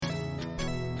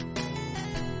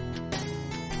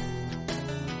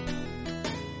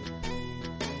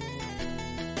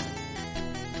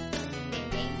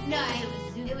No,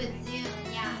 It was Zoom.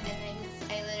 yeah, and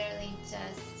I literally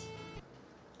just,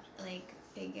 like,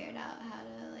 figured out how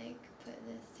to, like, put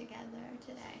this together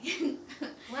today.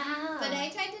 Wow. But I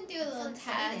tried to do a little so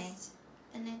exciting. test,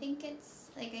 and I think it's,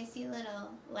 like, I see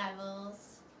little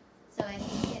levels, so I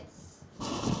think it's,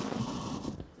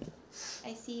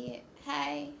 I see,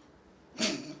 hi.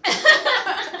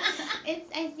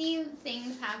 I see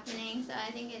things happening, so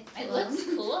I think it's cool. It looks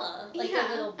cool. Like Yeah. a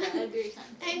little bug or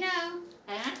something. I know.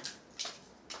 Huh?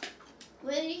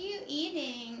 What are you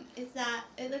eating? Is that,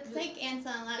 it looks like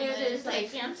Ansel and Lemon. It is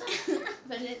like Ansel.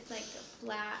 But it's like a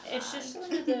flat It's log. just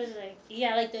one of those like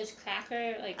those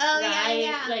cracker Oh, rye,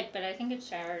 yeah. like, but I think it's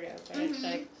sourdough, but it's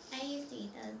like I used to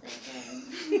eat those as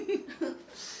a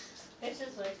it's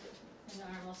just like a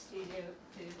normal studio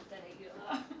food that I eat a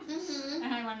lot. Mhm.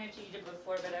 And I wanted to eat it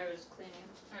before, but I was cleaning,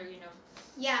 or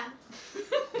Yeah.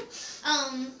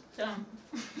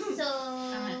 So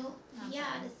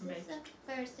yeah, this is the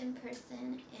first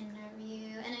in-person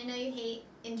interview, and I know you hate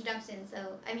introductions,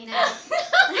 so I mean, Did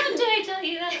I tell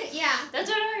you that? yeah, That's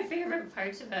one of my favorite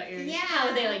parts about yours. Yeah.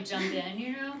 How they like jump in,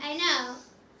 you know? I know.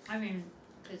 I mean,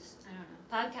 because, I don't know,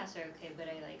 podcasts are okay, but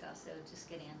I like also just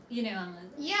get in, you know, on the...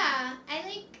 Yeah,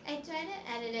 I try to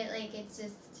edit it like it's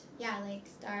just, like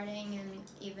starting and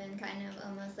even kind of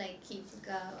almost like keep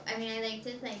go. I mean, I like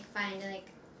to like find like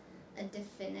a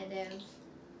definitive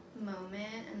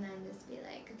moment and then just be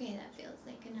like, okay, that feels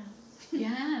like enough.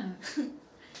 Yeah.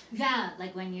 Yeah,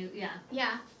 like when you, Yeah.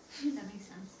 that makes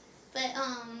sense. But,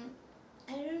 I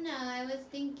don't know, I was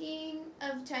thinking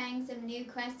of trying some new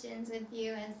questions with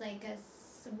you as like a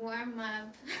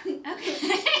warm-up.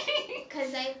 Okay.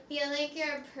 Because I feel like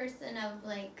you're a person of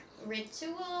like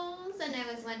rituals, and I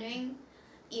was wondering,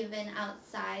 even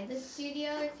outside the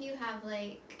studio, if you have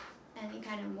like any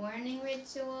kind of morning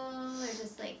ritual or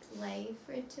just like life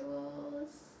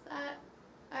rituals that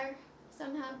are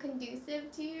somehow conducive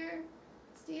to your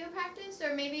studio practice,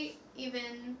 or maybe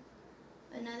even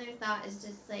another thought is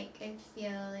just like I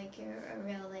feel like you're a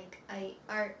real like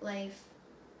art life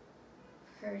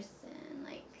person,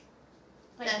 like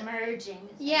Like merging.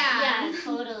 Yeah. Yeah,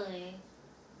 totally.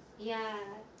 Yeah.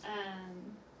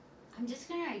 I'm just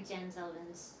gonna write Jen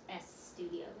Sullivan's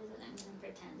studio visit. I'm gonna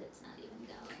pretend it's not even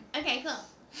going. Okay, cool.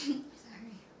 Sorry.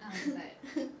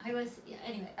 But I was,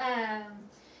 anyway.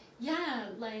 Yeah,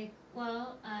 like,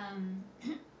 well,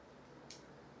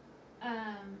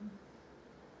 I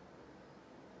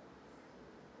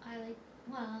like,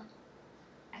 well,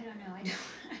 I don't know.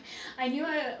 I knew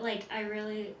I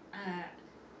really,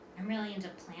 I'm really into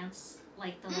plants,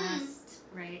 like the last,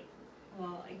 right?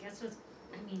 Well, I guess with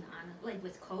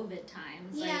COVID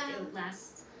times, Yeah.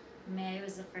 last May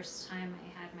was the first time I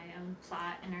had my own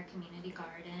plot in our community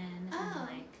garden, Oh.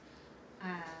 and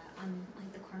on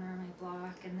like the corner of my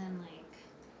block, and then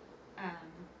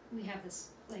we have this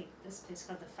place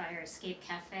called the Fire Escape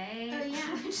Cafe. Oh,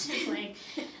 yeah. Which is like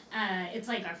it's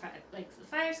like our the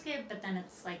fire escape, but then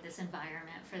it's like this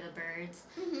environment for the birds.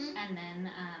 Mhm. And then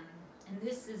and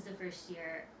this is the first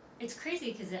year. It's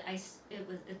crazy because it's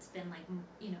been like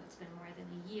it's been more than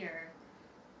a year,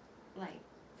 like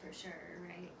for sure,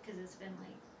 right? Because it's been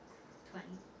like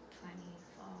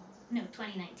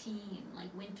 2019,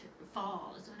 like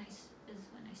fall is when I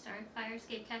started Fire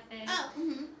Escape Cafe. Oh.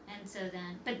 Mhm. And so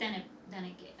then it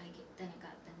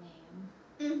got the name,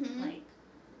 Mhm. like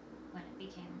when it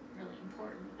became really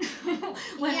important.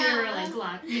 When we were like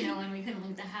locked, when we couldn't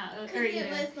leave the house. Because it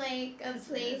was like a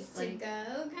place to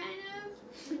go, kind of.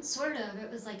 Sort of. It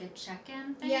was like a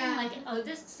check-in thing. Yeah. Like,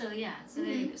 so there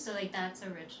you go. So like that's a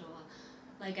ritual.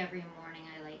 Like every morning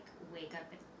I like wake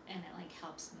up and it like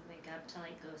helps me wake up to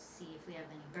like go see if we have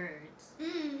any birds.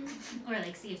 Or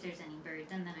like see if there's any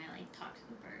birds, and then I like talk to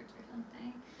the birds or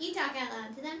something. You talk out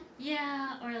loud to them?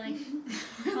 Yeah, or like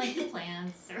like the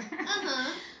plants or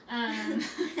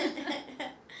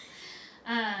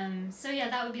so yeah,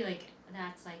 that would be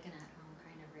that's like an at-home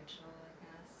kind of ritual, I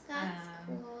guess. That's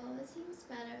cool. It seems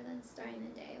better than starting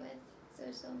the day with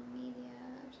social media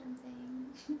or something.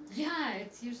 Yeah,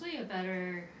 it's usually a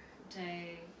better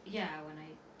day, when I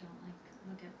don't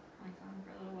look at my phone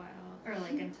for a little while, or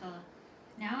until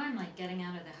now I'm getting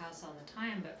out of the house all the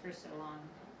time, but for so long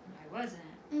I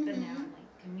wasn't. But now I'm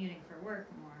commuting for work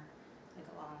more, a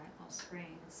lot all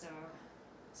spring, so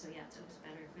yeah, it's always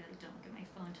better if I don't look at my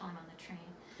phone until I'm on the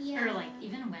train. Yeah. Or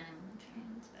even when I'm on the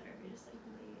train, it's better if I just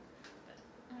wait. But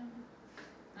I don't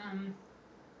know.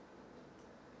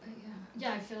 But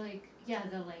yeah, I feel like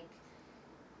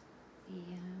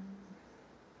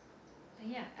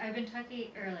I've been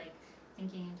talking and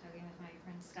talking with my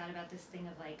friend Scott about this thing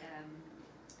of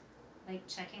like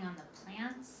checking on the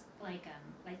plants, like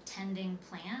tending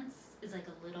plants is like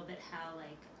a little bit how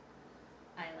like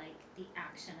I like the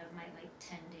action of my like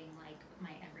tending like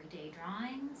my everyday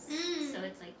drawings. So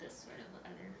it's like this sort of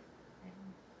other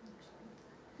item.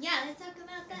 Yeah, let's talk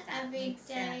about that every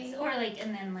day. Or like,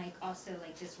 and then like also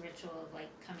like this ritual of like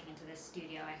coming into the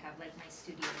studio. I have like my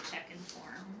studio check-in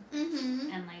form,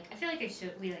 and like I feel like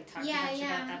we like talked about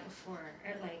that before,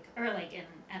 or like in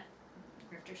at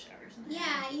Grifter show or something.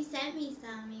 Yeah, you sent me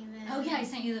some even. Oh yeah, I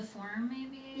sent you the form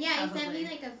maybe. Yeah, you sent me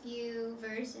like a few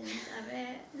versions of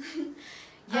it.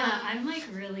 Yeah, I'm like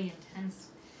really intense.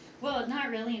 Well, not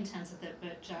really intense with it,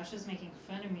 but Josh was making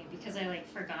fun of me because I like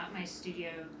forgot my studio.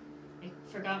 I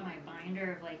forgot my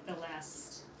binder of like the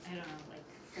last, I don't know, like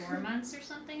 4 months or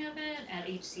something of it at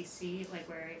HCC, like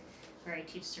where I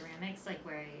teach ceramics, like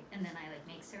and then I like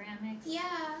make ceramics.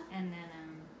 Yeah. And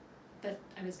then, but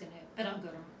I'm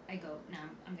gonna go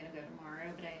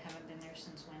tomorrow, but I haven't been there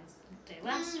since Wednesday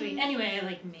last week. Anyway, I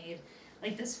like made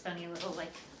like this funny little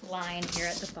like line here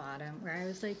at the bottom where I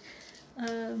was like,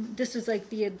 this was like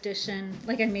the addition,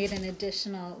 like I made an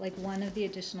additional, like one of the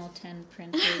additional 10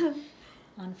 printed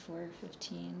on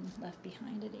 415 left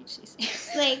behind at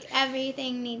HCC. Like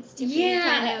everything needs to be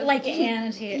kind of like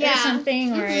annotated or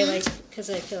something, or I like, because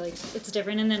I feel like it's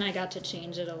different, and then I got to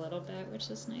change it a little bit, which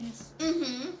is nice.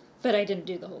 But I didn't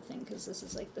do the whole thing because this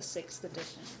is like the 6th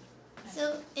edition.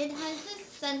 So it has this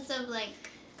sense of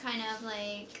like, kind of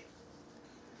like,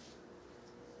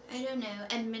 I don't know,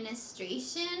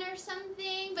 administration or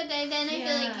something, but then I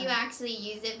feel like you actually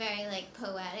use it very like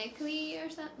poetically or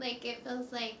something, like it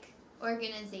feels like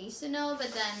organizational,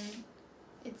 but then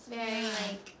it's very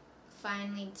like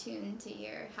finely tuned to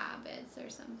your habits or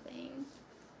something.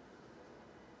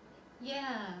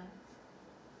 Yeah.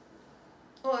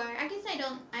 Or I guess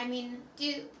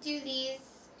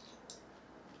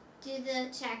do the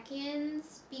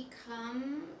check-ins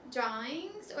become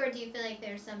drawings, or do you feel like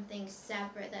there's something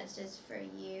separate that's just for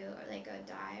you, or like a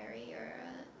diary or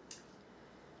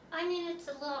a... I mean, it's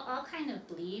all kind of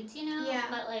bleeds, you know? Yeah.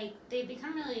 But like,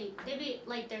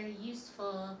 they're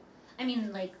useful. I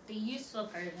mean, like, the useful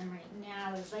part of them right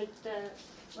now is like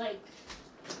just like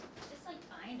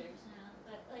binders now,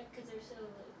 but like, because they're so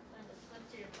like fun to flip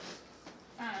through.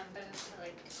 But also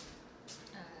like,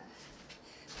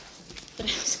 but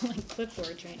I also like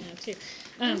clipboards right now too.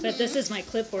 But this is my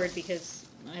clipboard because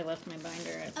I left my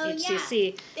binder at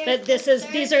HCC. Yeah. But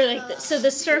these are like, so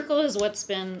the circle is what's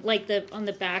been, like on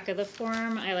the back of the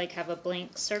form, I like have a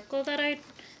blank circle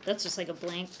that's just like a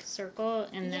blank circle,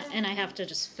 and and I have to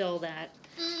just fill that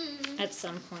at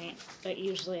some point, but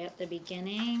usually at the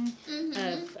beginning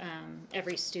of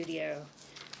every studio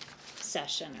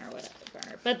session or whatever.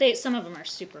 But some of them are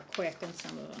super quick, and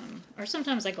some of them, or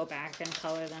sometimes I go back and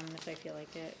color them if I feel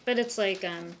like it. But it's like,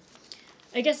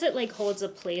 I guess it like holds a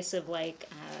place of like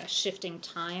shifting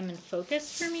time and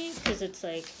focus for me, because it's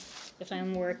like if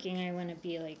I'm working, I want to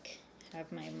be like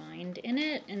have my mind in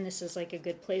it, and this is like a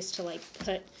good place to like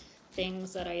put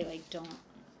things that I like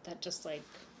that just like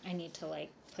I need to like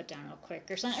put down real quick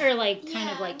or something, or like kind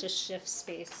of like just shift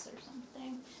space or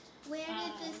something. Where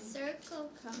did the circle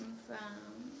come from?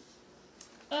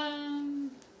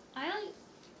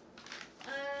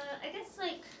 I guess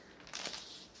like,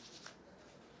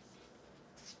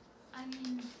 I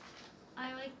mean,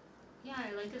 I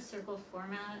like the circle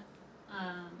format.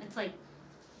 It's like,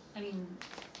 I mean,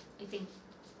 I think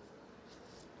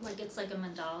like it's like a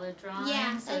mandala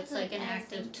drawing, so it's like an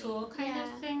active tool kind of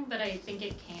thing, but I think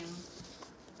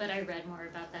but I read more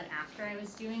about that after I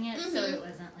was doing it, so it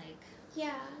wasn't like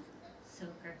so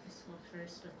purposeful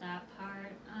first with that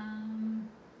part.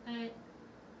 But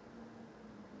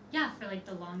yeah, for like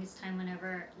the longest time,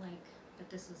 whenever like, but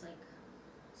this was like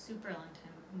super long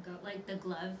time ago, like the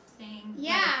glove thing.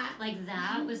 Yeah. Like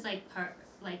that was like part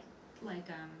like what did I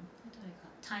call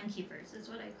it? Timekeepers is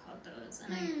what I called those,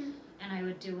 and I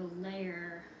would do a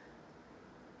layer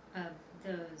of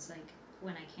those like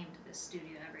when I came to the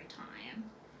studio every time,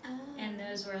 and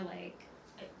those were like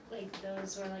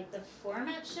those were like the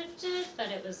format shifted, but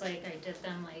it was like I did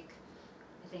them like,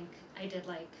 I think I did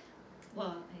like,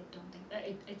 well,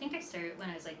 I think I started when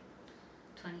I was like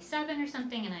 27 or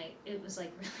something, and it was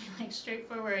like really like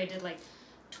straightforward. I did like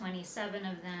 27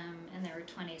 of them, and there were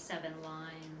 27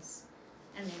 lines,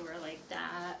 and they were like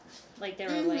that, like they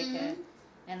were like a,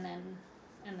 and then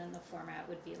the format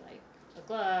would be like a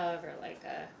glove or like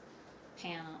a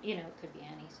panel, you know, it could be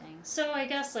anything. So I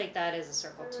guess like that is a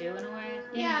circle too in a way.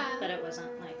 Yeah. But it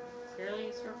wasn't like clearly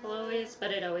a circle always,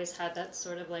 but it always had that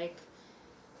sort of like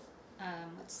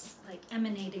what's like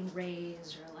emanating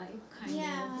rays or like kind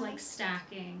Yeah. of like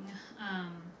stacking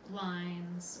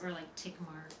lines or like tick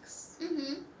marks.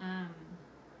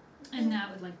 And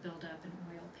that would like build up in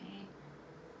oil paint.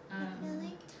 I feel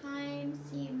like time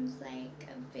seems like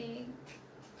a big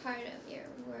part of your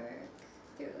work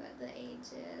through the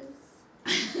ages.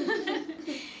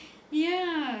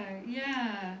 Yeah,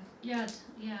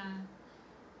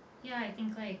 I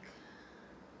think like,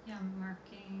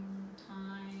 marking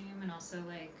time and also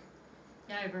like,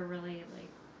 I have a really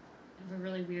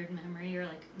weird memory or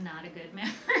like not a good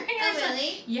memory. Oh,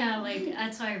 really? Yeah, like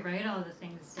that's why I write all the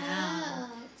things down.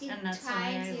 Oh, do you And that's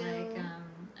try why to? I like,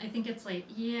 I think it's like,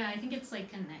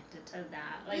 connected to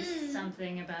that. Like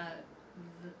something about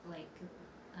like,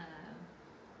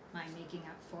 my making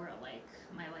up for like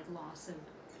my like loss of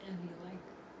any like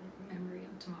memory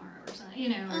of tomorrow or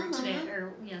something, or today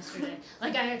or yesterday.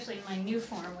 Like I actually, in my new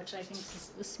form, which I think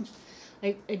is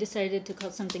I decided to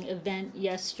call something Event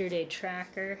Yesterday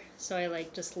Tracker. So I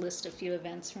like just list a few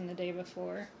events from the day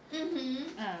before. And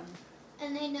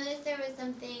I noticed there was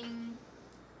something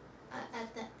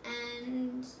at the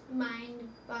end, mind,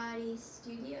 body,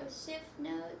 studio shift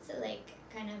notes. So like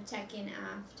kind of check in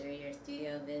after your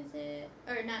studio visit,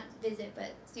 or not visit,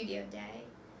 but studio day.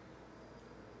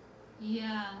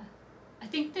 Yeah, I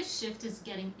think the shift is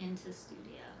getting into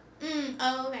studio.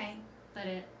 Oh, okay. But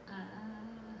it,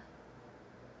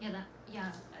 that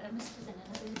must have been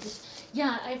another.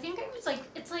 Yeah, I think I was like,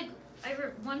 it's like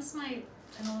once an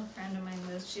old friend of mine,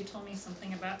 Liz, she told me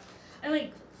something about I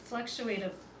like fluctuate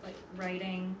of like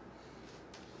writing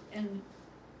and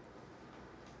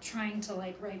trying to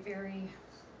like write very,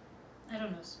 I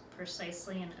don't know,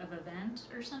 precisely of event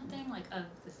or something, like of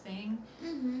the thing.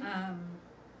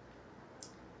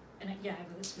 And I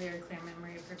have this very clear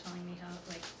memory of her telling me how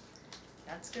like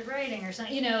that's good writing or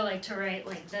something, like to write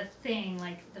like the thing,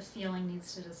 like the feeling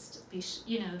needs to just be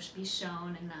be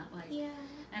shown and not like. Yeah.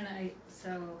 And I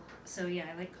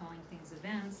like calling things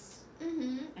events.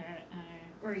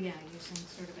 Or using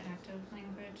sort of active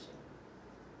language.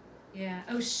 Yeah.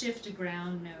 Oh, shift to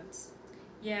ground notes.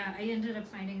 Yeah, I ended up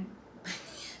finding.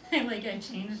 I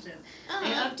changed it.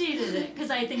 I updated it because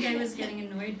I think I was getting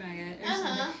annoyed by it or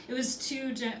something. It was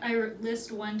I list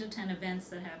 1 to 10 events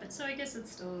that happened, so I guess it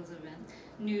still is event.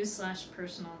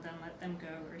 News/personal, then let them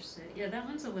go or sit. Yeah, that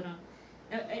one's a little.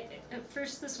 At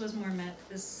first, this was more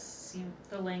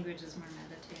the language is more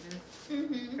meditative.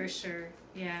 For sure.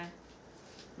 Yeah.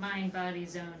 Mind, body,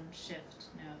 zone, shift,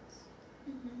 notes.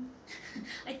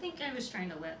 I think I was trying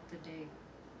to let the day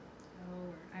go,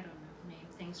 or I don't know, name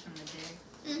things from the day.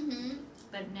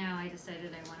 But now I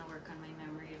decided I want to work on my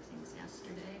memory of things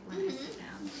yesterday when I sit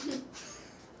down.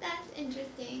 That's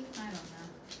interesting. I don't know.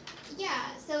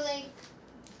 Yeah, so like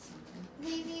Something.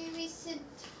 maybe we should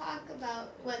talk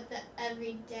about what the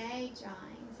everyday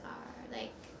drawings are.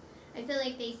 Like, I feel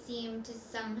like they seem to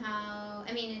somehow,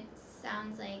 I mean, it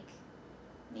sounds like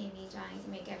maybe drawings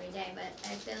you make every day, but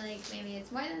I feel like maybe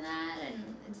it's more than that,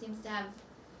 and it seems to have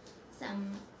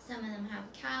some of them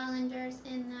have calendars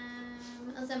in them.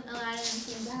 A lot of them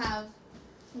seem to have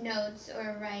notes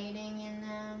or writing in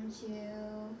them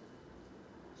too.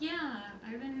 Yeah,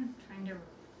 I've been trying to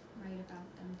write about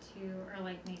them too, or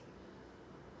like make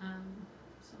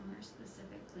some more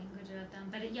specific language about them.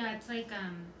 But it's like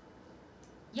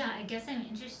I guess I'm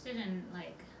interested in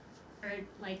I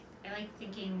like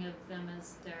thinking of them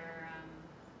as their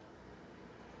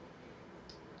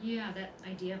that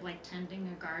idea of like tending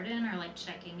a garden or like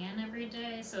checking in every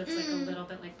day. So it's like a little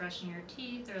bit like brushing your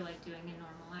teeth or like doing a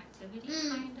normal activity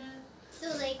kind of.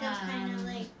 So like a kind of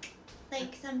like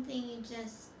something you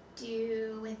just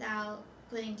do without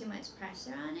putting too much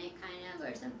pressure on it, kind of,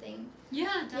 or something.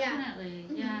 Yeah, definitely.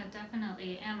 Yeah,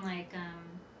 definitely. And like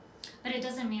but it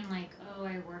doesn't mean like, oh,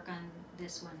 I work on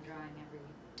this one drawing every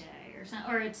day or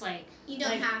something, or it's like you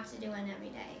don't have to do one every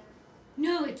day.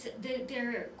 No,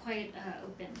 they're quite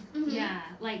open. Yeah,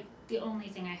 like the only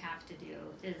thing I have to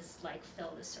do is like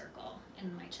fill the circle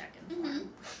in my check-in form.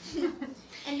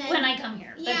 And then, when I come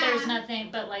here, but there's nothing.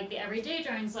 But like the everyday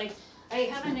drawings, like I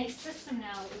have a nice system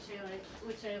now,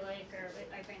 which I like, or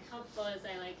I find helpful, is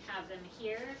I like have them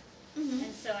here,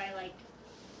 and so I've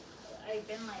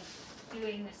been like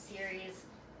doing the series.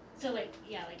 So like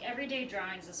everyday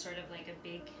drawings is sort of like a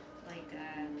big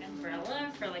umbrella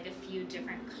for like a few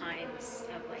different kinds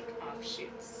of like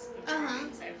offshoots of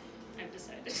drawings. I've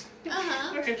decided.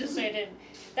 Or I've decided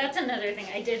that's another thing.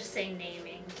 I did say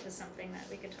naming is something that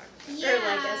we could talk about. Or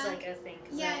like as like a thing.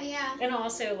 And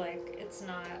also like it's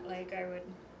not like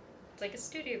it's like a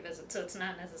studio visit, so it's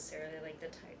not necessarily like the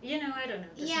type. I don't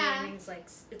know. Just naming's like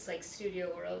it's like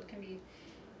Studio World can be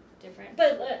different.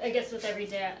 But I guess with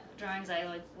everyday drawings, I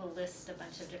like will list a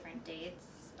bunch of different dates.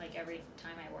 Like every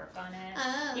time I work on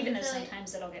it, even though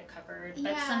sometimes it'll get covered,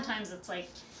 but sometimes it's like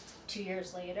 2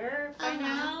 years later by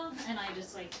now, and I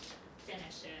just like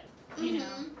finish it, you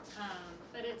know.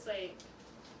 But it's like,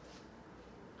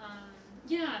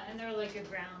 and they're like a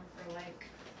ground for like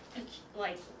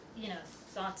you know,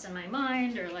 thoughts in my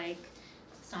mind or like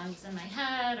songs in my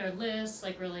head or lists,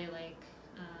 like really like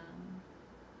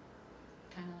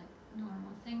kind of like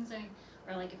normal things.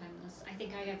 Or like if I'm listening, I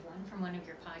think I have one from one of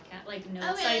your podcasts, like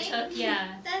notes I took,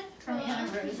 That's from cool.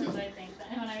 Anna Rosen's, I think, that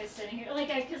when I was sitting here, like,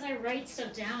 because I write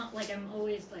stuff down, like, I'm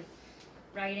always, like,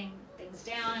 writing things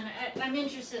down. I'm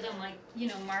interested in, like, you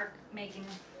know, Mark making,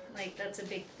 like, that's a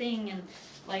big thing, and,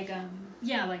 like,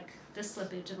 like, the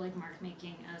slippage of, like, Mark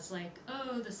making as, like,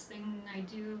 oh, this thing I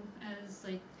do as,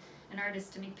 like, an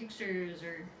artist to make pictures,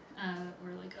 or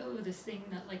like, oh, this thing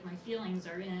that, like, my feelings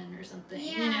are in, or something,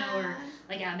 you know, or,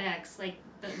 like, Abex, like,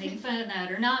 but making fun of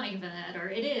that, or not making fun of that, or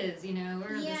it is, you know,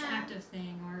 or this active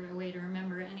thing, or a way to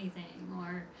remember anything,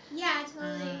 or... Yeah,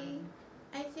 totally.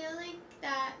 I feel like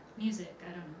that... Music,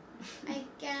 I don't know. I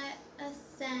get a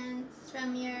sense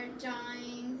from your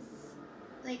drawings,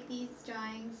 like, these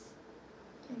drawings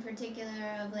in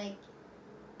particular of, like,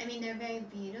 I mean, they're very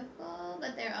beautiful,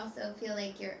 but they also feel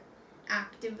like you're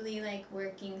actively like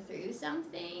working through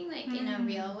something like in a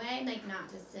real way, like not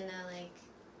just in a like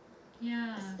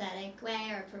aesthetic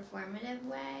way or performative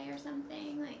way or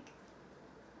something, like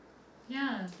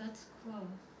that's cool.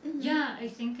 I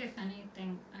think if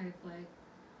anything I've like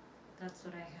that's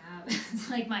what I have. It's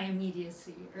like my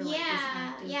immediacy or like this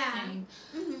active thing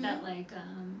that like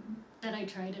that I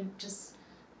try to just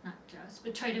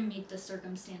but try to make the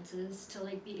circumstances to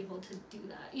like be able to do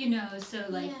that, you know. So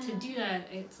like to do that,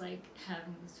 it's like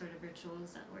having these sort of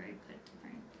rituals that where I put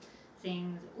different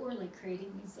things, or like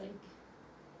creating these like,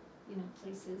 you know,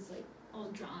 places like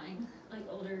old drawing, like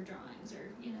older drawings, or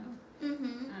you know,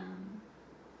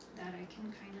 that I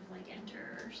can kind of like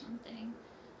enter or something.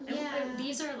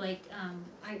 These are like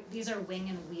these are wing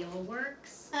and wheel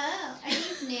works. Oh, are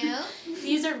these new?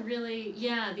 These are really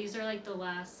these are like the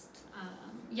last.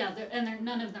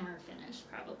 None of them are finished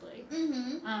probably.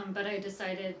 But I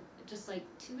decided just like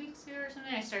 2 weeks ago or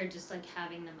something, I started just like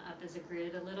having them up as a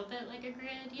grid, a little bit like a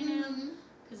grid, you know,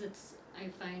 because I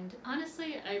find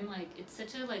honestly I'm like it's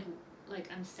such a like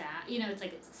I'm sad, you know, it's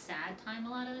like it's a sad time a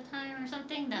lot of the time or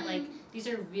something that like these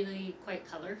are really quite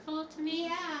colorful to me.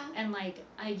 And like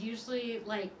I usually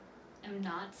like am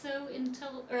not so into,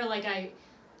 or like I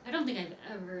don't think I've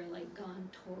ever like gone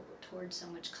towards so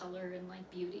much color and like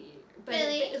beauty, but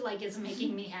it like is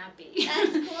making me happy.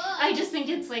 That's cool. I just think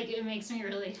it's like it makes me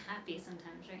really happy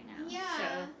sometimes right now.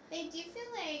 So they do feel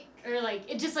like, or like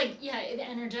it just like it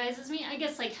energizes me. I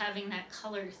guess like having that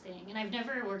color thing, and I've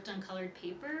never worked on colored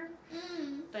paper,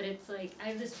 but it's like I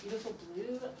have this beautiful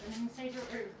blue inside,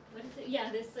 or what is it?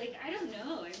 Yeah, this like I don't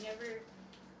know. I've never.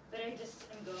 But I just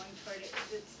am going toward it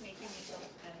because it's making me feel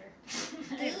better.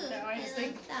 I don't know. I just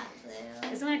think that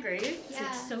blue. Isn't that great? Yeah,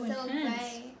 It's so intense.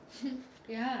 Bright.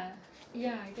 I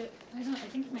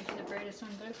think it might be the brightest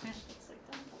one, but it kind of looks like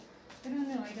that. I don't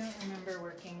know. I don't remember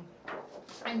working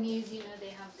on these. You know,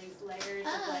 they have these layers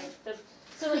of like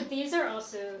so like these are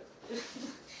also.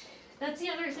 That's the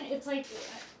other thing. It's like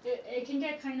it can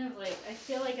get kind of like I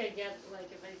feel like I get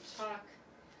like if I talk.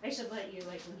 I should let you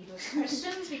like lead with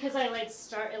questions because I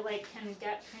like can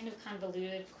get kind of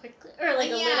convoluted quickly or like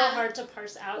a little hard to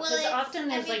parse out because often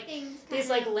there's like these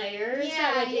like layers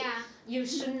that like you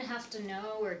shouldn't have to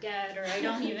know or get, or I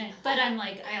don't even, but I'm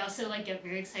like I also like get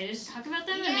very excited to talk about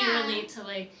them and they relate to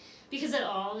like because it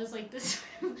all is like this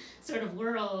sort of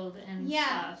world and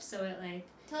stuff, so it like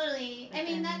totally. I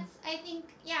mean I think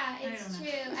it's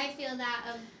true. I feel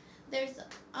that there's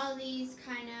all these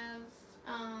kind of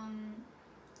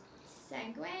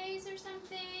segues or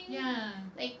something.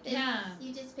 Like this,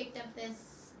 you just picked up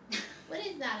this, what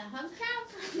is that, a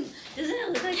hubcap? Doesn't it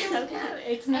look like a hubcap?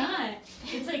 It's not.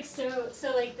 It's like so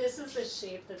like this is the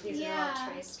shape that these are all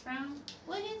traced from.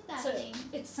 What is that thing?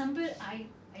 It's somebody, I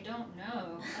don't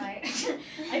know.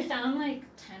 I found like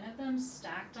 10 of them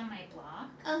stacked on my block.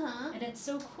 And it's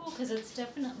so cool because it's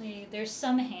definitely, there's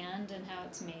some hand in how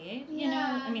it's made, you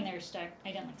know? I mean, they're stacked,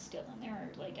 I didn't like steal them, they were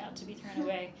like out to be thrown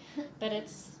away. But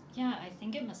it's, I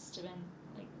think it must have been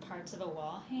like parts of a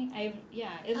wall hang.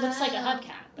 It looks like a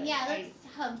hubcap. But it looks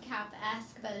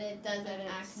hubcap-esque, but it doesn't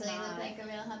actually look like a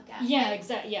real hubcap.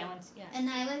 Exactly. And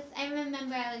I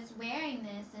remember I was wearing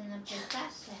this in the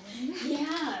procession.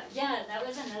 That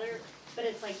was another but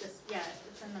it's like this,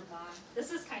 it's in the box.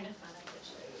 This is kind of fun, I could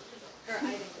show you. Or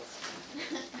I think it's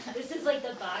fun. This is like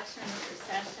the box from the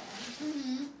procession.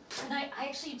 Mhm. And I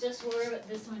actually just wore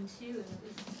this one too, and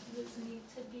it was neat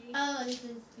to be. Oh,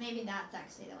 maybe that's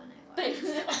actually the one I But,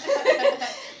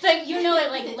 but you know,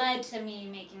 it like led to me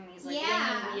making these like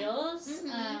Yeah. wing and wheels.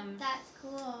 Mhm. That's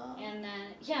cool. And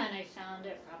then, and I found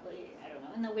it probably, I don't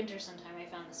know, in the winter sometime I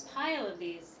found this pile of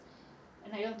these.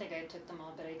 And I don't think I took them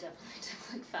all, but I definitely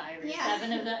took like 5 or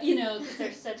 7 of them, you know, because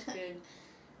they're such good,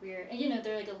 weird, and you know,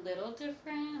 they're like a little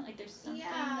different, like there's something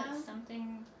that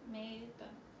something made, but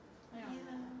I don't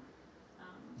know.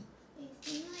 They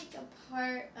seem like a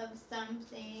part of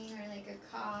something, or like a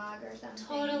cog or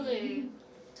something.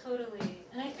 Totally.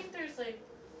 And I think there's like,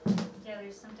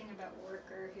 there's something about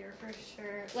worker here for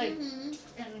sure. Like,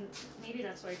 and maybe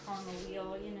that's why I call him a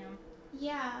wheel, you know.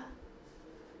 Yeah.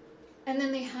 And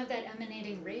then they have that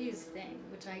emanating rays thing,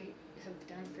 which I have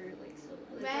done for like so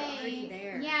long. They're already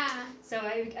there. Yeah. So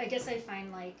I guess I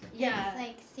find like, It's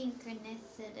like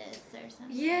synchronicitous or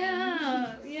something.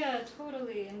 Yeah,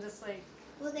 totally. And just like.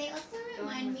 Well, they also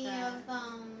remind me of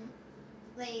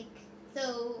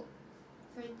so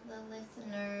for the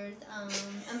listeners,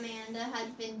 Amanda has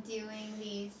been doing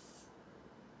these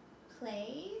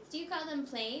plays. Do you call them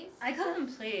plays? I call them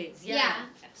plays, Yeah,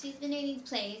 she's been doing these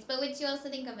plays, but which you also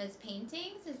think of as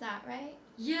paintings, is that right?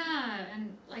 Yeah,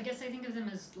 and I guess I think of them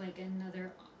as like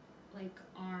another like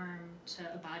arm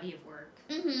to a body of work.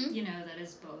 Mm-hmm. You know, that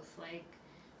is both like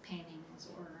paintings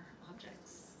or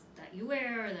objects that you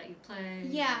wear or that you play.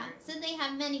 Yeah, so they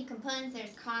have many components.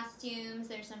 There's costumes,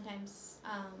 there's sometimes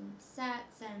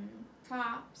sets and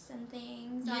props and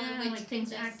things. Yeah, all of which like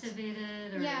things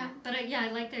activated. Or, But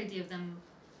I like the idea of them,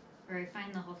 or I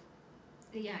find the whole,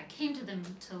 I came to them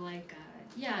to like,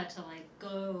 to like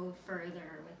go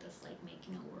further with this like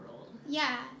making a world.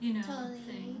 Yeah, you know, totally.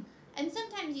 thing. And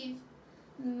sometimes you've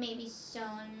maybe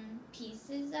shown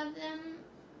pieces of them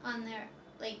on their,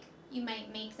 like, you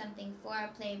might make something for a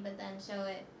play, but then show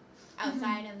it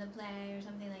outside of the play or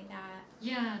something like that.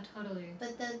 Yeah, totally.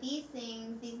 But these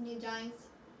new drawings,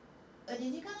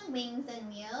 did you call them wings and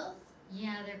wheels?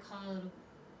 Yeah, they're called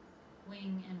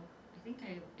wing and,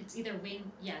 it's either wing,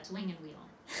 it's wing and wheel.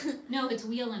 No, it's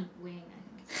wheel and wing, I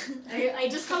think. I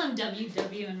just call them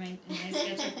WW in my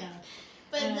sketchbook now.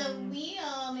 But the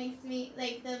wheel makes me,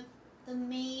 like, the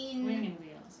main... Wing and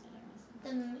wheels.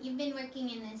 You've been working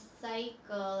in this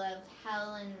cycle of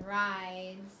Helen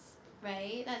Rides,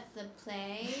 right? That's the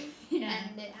play.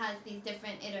 And it has these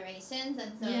different iterations,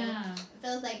 and so it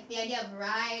feels like the idea of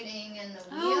riding and the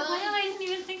wheel. Oh, wow, I didn't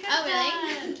even think of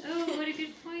that. Really? Oh, what a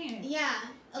good point. Yeah,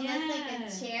 almost like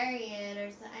a chariot or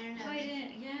something. I don't know. Oh, I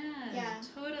didn't, yeah,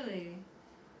 totally.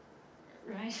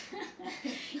 Right?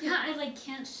 I like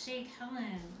can't shake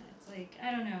Helen. It's like, I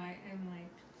don't know, I'm like.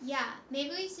 Yeah,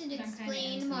 maybe we should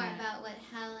explain more that. about what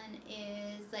Helen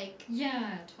is, like...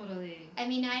 Yeah, totally. I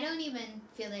mean, I don't even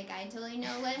feel like I totally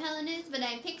know what Helen is, but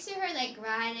I picture her, like,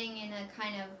 riding in a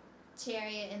kind of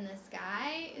chariot in the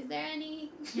sky. Is there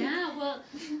any... Yeah, well,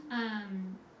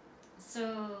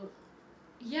 so,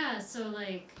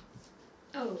 like...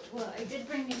 Oh, well, I did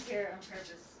bring these here on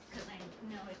purpose, because I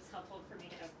know it's helpful for me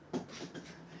to have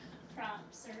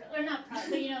prompts, or not prompts,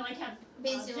 but, you know, like, have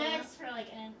visual objects for, like,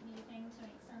 anything to make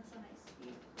sense when I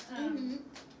speak. No,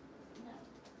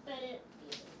 but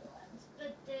these are the ones.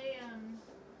 But they,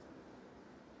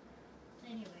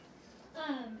 anyway.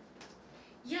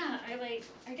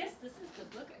 I guess this is the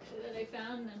book that I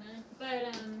found,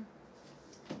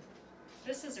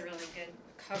 this is a really good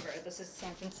cover. This is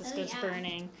San Francisco's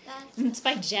Burning. And it's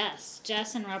by Jess.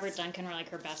 Jess and Robert Duncan were like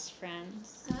her best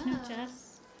friends. Oh. You know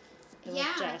Jess?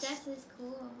 Jess is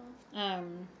cool.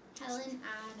 Helen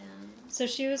Adams. So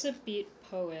she was a beat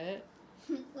poet.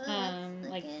 Well,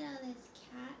 look at all this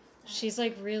cat stuff. She's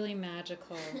like really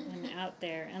magical and out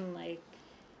there and like,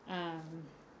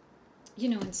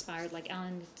 inspired like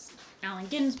Allen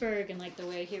Ginsberg and like the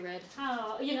way he read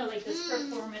how, like this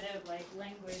performative like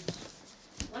language,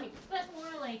 like but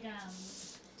more like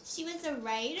She was a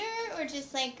writer or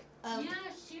just like a... Yeah,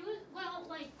 she was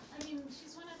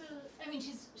she's one of the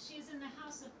she's in the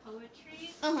House of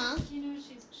Poetry.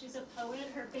 She's a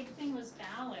poet. Her big thing was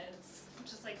ballads,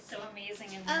 which is like so amazing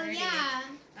and nerdy.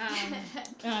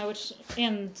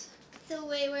 So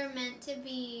they were meant to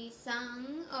be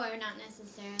sung, or not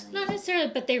necessarily? Not necessarily,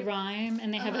 but they rhyme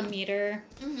and they have a meter.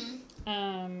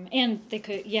 And they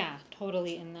could,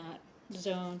 totally in that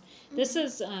zone. This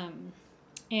is,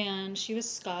 and she was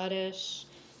Scottish,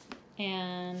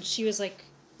 and she was like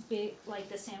big, like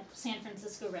the San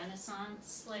Francisco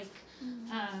Renaissance, like.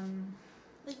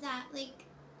 Was that like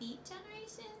Beat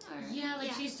Generation or? Yeah, like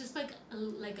Yeah. she's just like a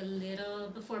little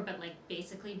before, but like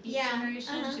basically Beat Yeah,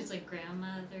 generation. uh-huh. She's like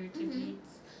grandmother to Mhm.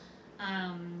 Beats,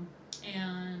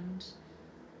 and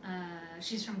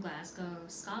she's from Glasgow,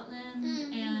 Scotland.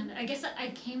 Mhm. And I guess I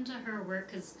came to her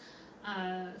work because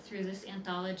through this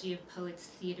anthology of Poets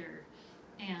Theatre,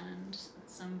 and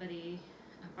somebody,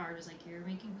 a bard was like, "You're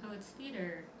making Poets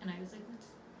Theatre," and I was like, "What's?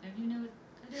 I don't even know what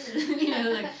that is." You know,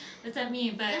 like, what's that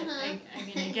mean? But Uh-huh. I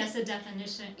mean, I guess a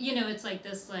definition. You know, it's like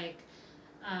this, like,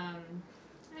 I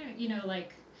don't, you know,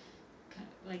 like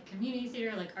community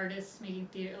theater, like artists making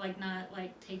theater, like not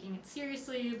like taking it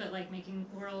seriously, but like making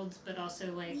worlds, but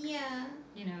also like, Yeah.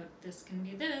 you know, this can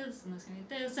be this and this can be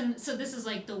this, and so this is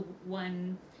like the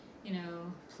one, you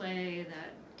know, play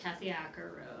that Kathy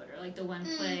Acker wrote, or like the one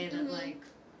play that like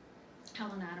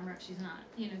Helen Adam wrote. She's not,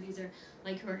 you know, these are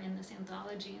like who are in this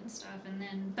anthology and stuff. And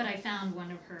then, but I found one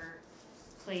of her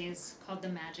plays called The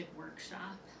Magic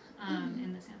Workshop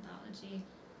in this anthology,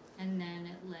 and then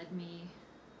it led me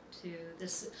to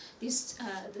this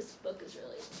book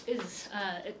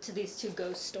to these two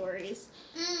ghost stories.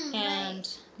 And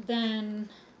Right. then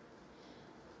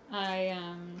I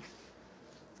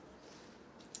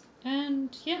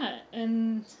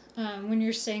when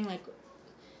you're saying like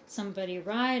somebody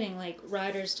riding, like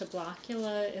Riders to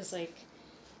Blockula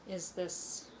is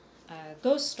this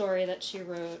ghost story that she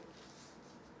wrote,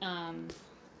 and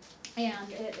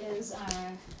it is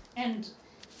and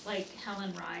like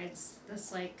Helen Rides,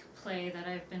 this like play that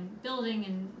I've been building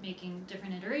and making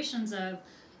different iterations of,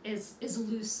 is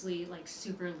loosely, like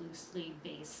super loosely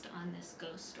based on this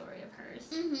ghost story of hers.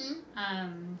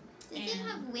 Does it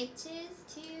have witches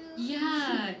too?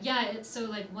 Yeah, it's so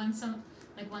like once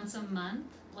a month,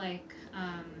 like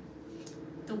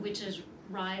the witches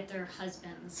ride their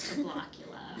husbands to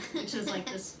Blockula, which is like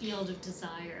this field of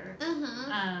desire, I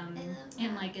love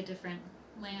in that. like a different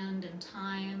land and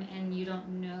time, and you don't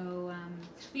know,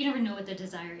 you never know what the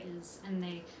desire is, and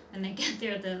when they get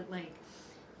there,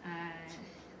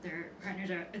 their partners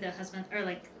the husband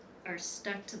are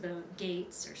stuck to the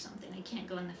gates or something. They can't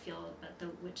go in the field, but the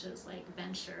witches like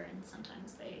venture, and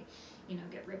sometimes they, you know,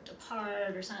 get ripped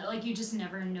apart or something. Like, you just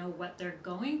never know what they're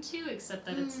going to, except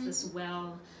that it's this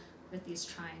well with these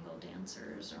triangle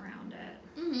dancers around it.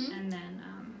 And then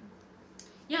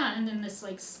and then this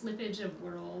like slippage of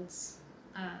worlds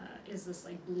is this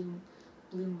like blue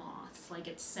moths. Like,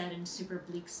 it's set in super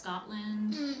bleak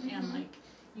Scotland, and like,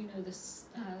 you know, this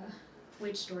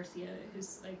witch Dorothea,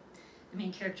 who's like the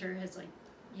main character, has like,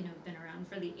 you know, been around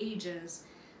for the ages,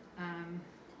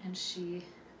 and she's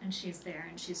there,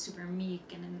 and she's super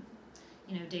meek, and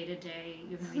you know, day to day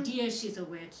you have no idea she's a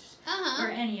witch or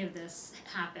any of this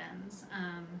happens,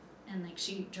 and like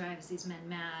she drives these men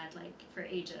mad, like, for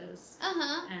ages,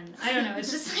 and I don't know,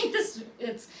 it's just like this,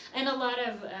 and a lot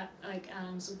of like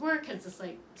Adam's work has this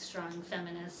like strong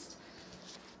feminist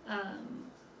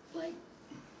like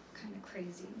kind of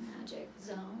crazy magic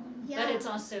zone, but it's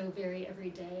also very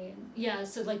everyday. And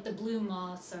so like the blue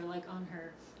moths are like on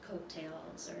her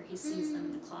coattails, or he sees them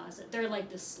in the closet. They're like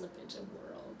this slippage of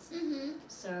worlds.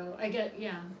 So I get,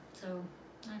 so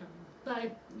I don't know, but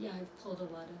I've pulled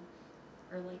a lot of,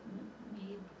 or like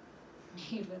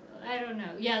made with, I don't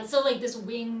know, so like this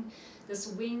wing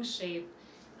shape,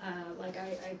 like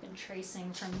I've been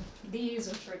tracing from these,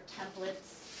 which were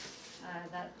templates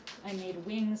that I made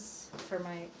wings for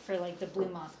like the Blue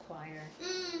Moth Choir.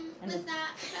 And was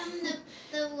that from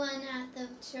the one at the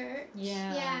church?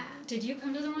 Yeah. Did you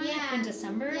come to the one in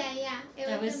December? Yeah.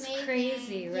 That was amazing.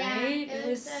 crazy, right? Yeah, it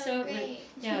was so great.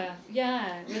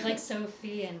 With like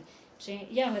Sophie and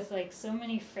Jane, with like so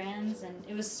many friends, and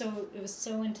it was so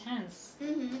intense.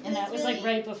 And that was really, like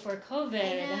right before COVID,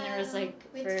 and there was like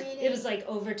it was like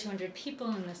over 200 people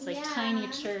in this like tiny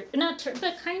church,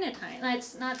 but kind of tiny.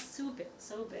 It's not so big.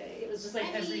 It was just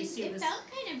like every seat it was. It felt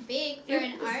kind of big for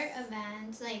an art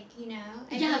event, like, you know.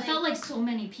 It felt like so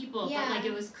many people, but like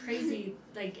it was crazy.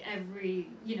 Like every,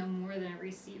 you know, more than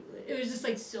every seat. It was just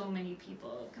like so many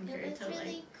people compared to really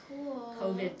like cool.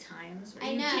 COVID times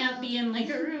where you can't be in like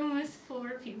a room with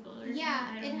 4 people. Or it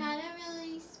had a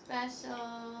really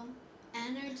special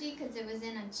energy because it was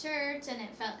in a church, and it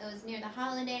was near the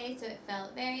holiday, so it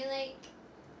felt very like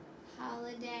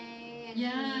holiday and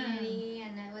community,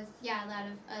 and it was a lot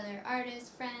of other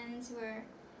artist friends who were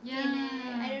in it.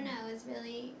 I don't know, it was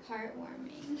really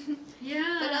heartwarming.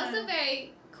 But also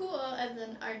very cool as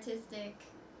an artistic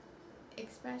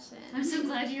expression. I'm so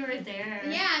glad you were there.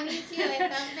 Yeah, me too. It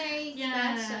felt very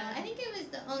special. I think it was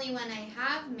the only one I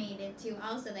have made it to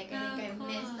also. Like, I think I've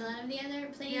missed a lot of the other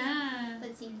plays,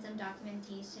 but seen some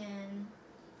documentation.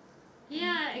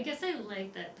 Yeah, I guess I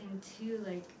like that thing too.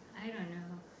 Like, I don't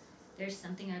know. there's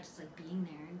something about just like being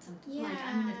there and something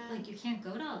Yeah. like you can't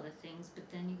go to all the things, but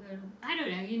then you go to, I don't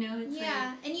know, you know, it's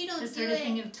Yeah, and you like don't the do sort of it.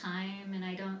 thing of time, and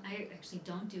I actually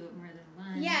don't do it more than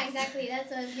once. Yeah, exactly. That's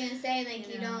what I was gonna say. Like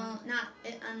You you know? don't, not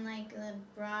unlike the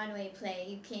Broadway play,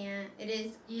 you can't. It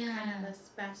is kind of a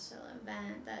special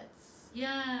event. That's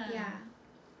Yeah. yeah.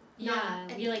 Yeah,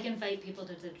 Not- we like invite people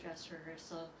to the dress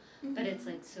rehearsal, but it's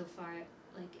Mhm. like so far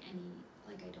like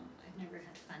I've never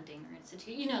had funding or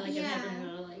institute, you know, like Yeah. I've never been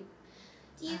able to like.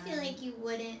 Do you feel like you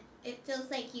wouldn't? It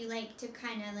feels like you like to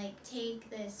kind of like take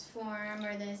this form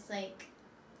or this like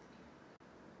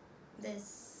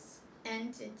this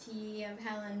entity of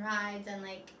Helen Rides and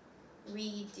like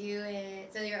redo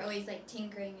it. So you're always like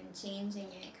tinkering and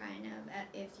changing it, kind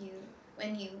of.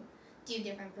 When you do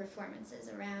different performances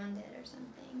around it or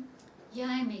something. Yeah,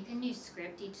 I make a new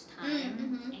script each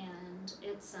time, Mhm. and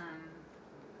it's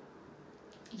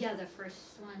yeah, the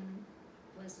first one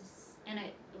was, and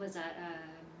it was at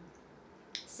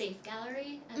Safe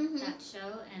Gallery at Mhm. that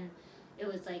show, and it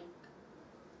was like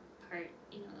part,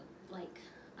 you know, like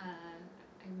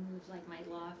I moved like my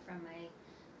loft from my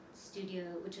studio,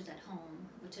 which was at home,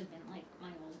 which had been like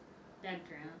my old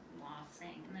bedroom loft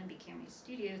thing, and then became a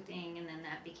studio thing, and then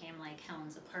that became like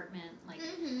Helen's apartment. Like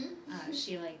Mhm.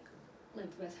 she like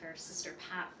lived with her sister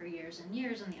Pat for years and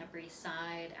years on the Upper East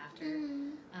Side after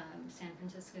Mhm. San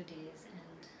Francisco days,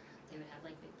 and they would have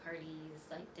like big parties,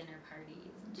 like dinner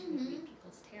parties, and she would read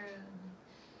people's tarot.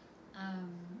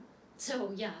 And,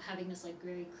 so yeah, having this like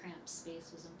very cramped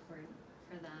space was important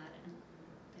for that. And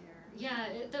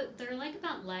they're like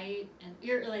about light, and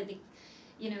you're like,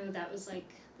 you know, that was like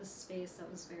the space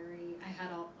that was very. I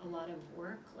had a lot of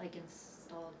work like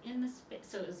installed in the space,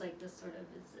 so it was like this sort of,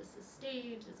 is this a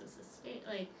stage? Is this a stage?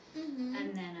 Like. Mhm.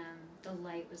 And then the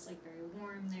light was like very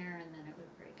warm there, and then it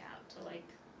would break out to like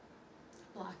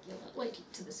block you like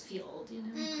to this field, you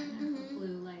know, kind of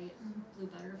blue light and blue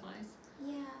butterflies.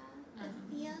 Yeah,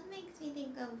 the field makes me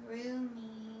think of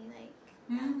Rumi. Like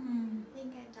I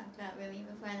think I've talked about Rumi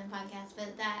before on the podcast,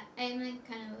 but that I'm like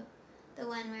kind of the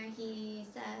one where he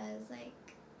says like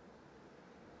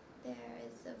there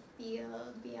is a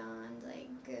field beyond like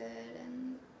good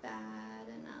and bad,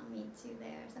 and I'll meet you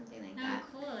there, something like that.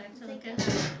 Oh, cool! I have to look It's at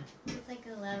like that. It's like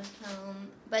a love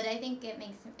poem, but I think it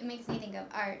makes me think of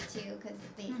art too, because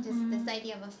just this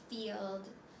idea of a field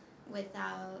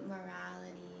without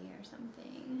morality or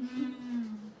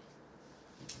something.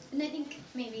 And I think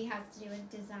maybe it has to do with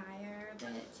desire a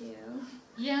bit too.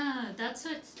 Yeah, that's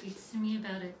what speaks to me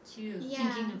about it too.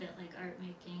 Yeah. Thinking of it like art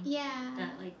making. Yeah.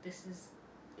 That like this is,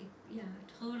 like, yeah,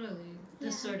 totally.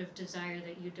 This sort of desire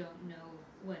that you don't know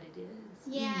what it is.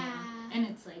 Yeah. You know? And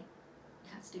it's like, it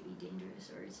has to be dangerous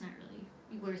or it's not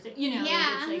really worth it. You know,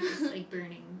 Yeah. like it's like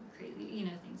burning crazy, you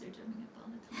know, things are jumping up all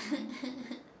the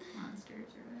time. Monsters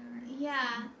or whatever.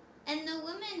 Yeah. And the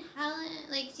woman, Helen,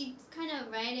 like, she's kind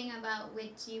of writing about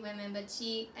witchy women, but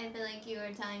I feel like you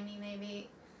were telling me maybe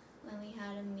when we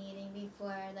had a meeting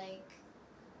before, like,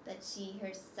 that she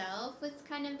herself was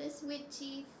kind of this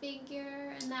witchy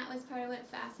figure, and that was part of what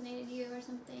fascinated you or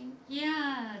something.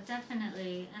 Yeah,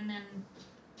 definitely. And then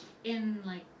in,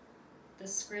 like, the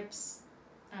scripts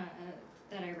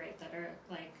that I write that are,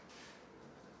 like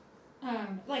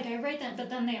I write them, but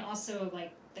then they also,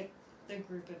 like, the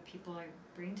group of people I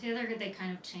bring together, they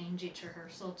kind of change each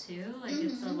rehearsal too. Like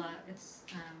it's a lot. It's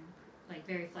like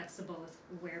very flexible with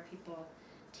where people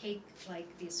take like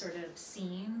these sort of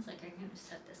scenes. Like I kind of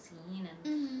set the scene,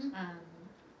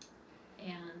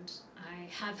 and I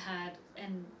have had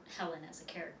Helen as a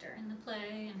character in the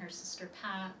play, and her sister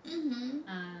Pat, and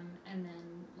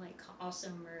then like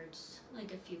also merged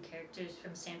like a few characters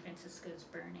from San Francisco's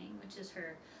Burning, which is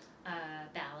her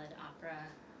ballad opera.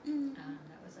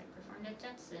 That was like performed at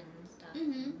Jetson and stuff.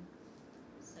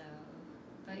 So,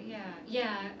 but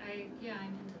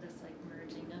I'm into this like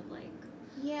merging of like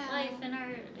life and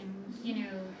art and, you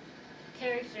know,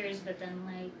 characters, but then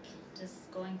like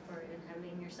just going for it and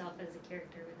having yourself as a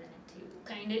character within it too.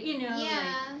 Kind of, you know,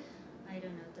 like, I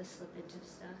don't know, the slippage of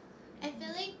stuff. I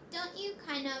feel like, don't you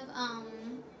kind of,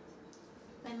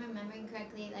 if I'm remembering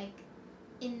correctly, like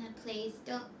in the plays,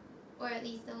 or at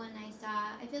least the one I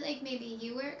saw, I feel like maybe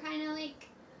you were kind of like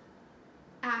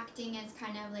acting as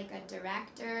kind of like a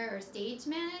director or stage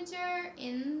manager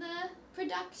in the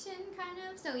production, kind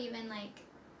of. So even like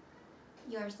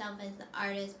yourself as the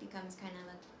artist becomes kind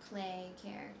of a play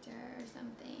character or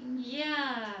something.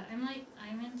 Yeah,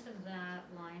 I'm into that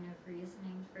line of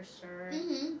reasoning for sure.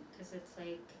 Because it's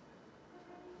like,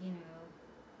 you know,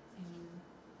 I mean,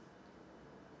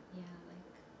 yeah,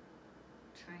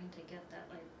 like trying to get that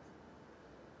like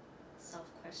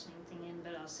self-questioning thing in,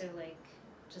 but also like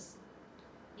just,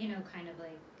 you know, kind of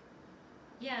like,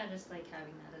 yeah, just like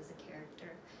having that as a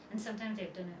character. And sometimes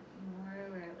they've done it more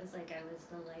where it was like I was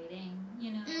the lighting,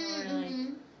 you know, or like,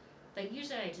 but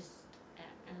usually I just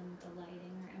am the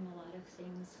lighting or am a lot of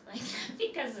things like that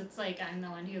because it's like I'm the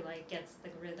one who like gets the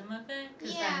rhythm of it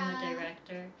because I'm the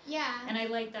director. Yeah. And I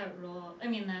like that role. I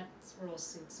mean, that role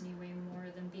suits me way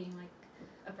more than being like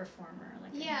a performer.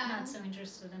 Like I'm not so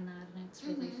interested in that, and it's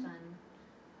really fun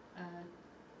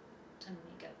to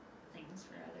make up things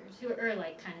for others who or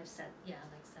like kind of set the scene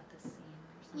or something.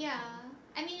 Yeah.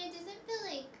 I mean, it doesn't feel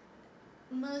like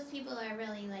most people are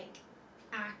really like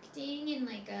acting in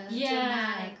like a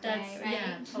dramatic way, right?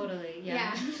 Yeah, totally.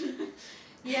 Yeah.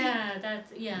 Yeah,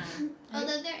 that's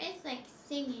Although there is like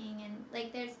singing and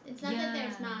like it's not that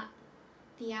there's not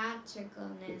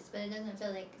theatricalness, but it doesn't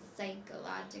feel like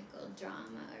psychological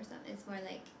drama or something. It's more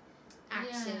like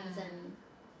actions and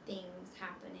things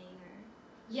happening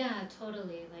or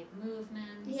totally, like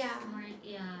movements. More,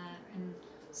 and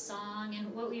song,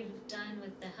 and what we've done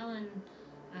with the Helen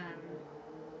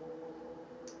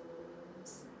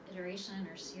iteration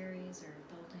or series or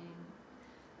building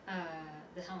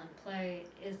the Helen play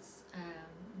is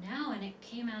now, and it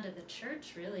came out of the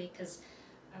church really because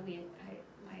my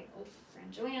old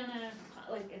friend Joanna,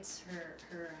 like it's her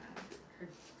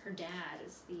dad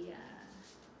is the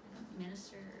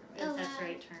minister, if that's the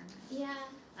right term.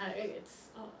 It's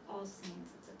all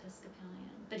Saints, it's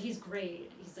Episcopalian, but he's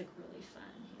great. He's like really fun.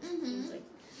 He's like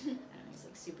I don't know, he's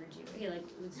like super Jewish. He like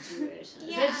was Jewish.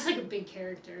 It's just like a big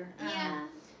character.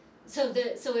 So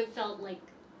it felt like,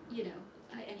 you know,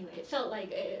 it felt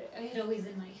like I had always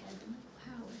in my head been like,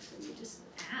 wow, so you just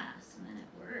asked and then it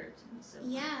worked. And so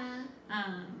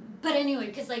but anyway,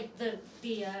 because like the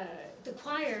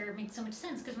choir makes so much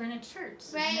sense because we're in a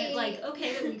church, right? And like,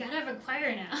 okay, we gotta have a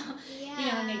choir now, you know,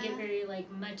 and make it very like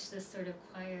much this sort of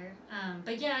choir.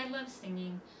 But yeah, I love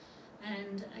singing,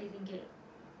 and I think it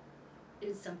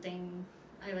is something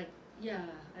I like. Yeah,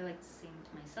 I like to sing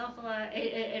to myself a lot.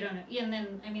 I don't know. Yeah, and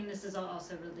then I mean, this is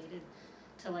also related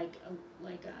to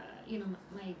you know,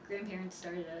 my grandparents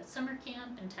started a summer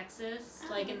camp in Texas,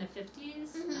 like in the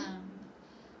 50s.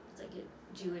 It's like a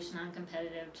Jewish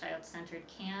non-competitive child-centered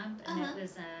camp, and it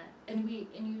was and we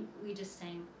just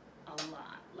sang a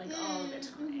lot, like all the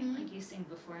time. Like you sing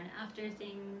before and after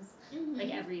things,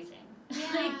 like everything,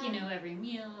 like, you know, every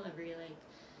meal, every like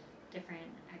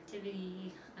different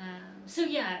activity. So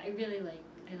yeah, I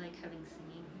like having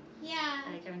singing. I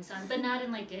like having song, but not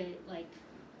in like a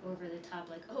over the top,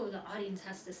 like, oh, the audience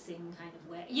has to sing kind of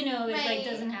way. You know, it like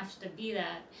doesn't have to be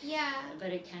that. But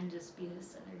it can just be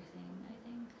this other thing, I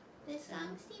think. The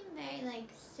songs seem very like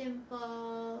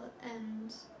simple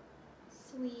and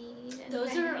sweet. And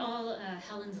those are all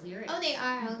Helen's lyrics. Oh, they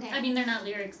are? Okay. I mean, they're not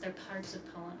lyrics, they're parts of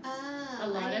poems. Oh, a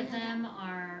lot of them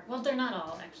are, well, they're not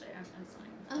all, actually. I'm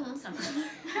lying. Some of them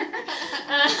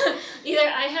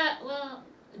are.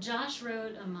 Josh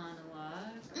wrote a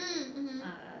monologue.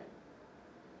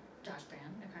 Josh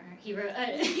Brand, my partner, he wrote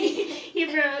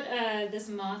this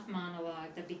moth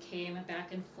monologue that became a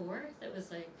back and forth. It was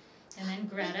like, and then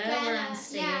Greta were on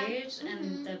stage,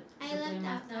 and the blue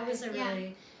moth. That was a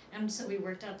really, and so we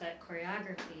worked out that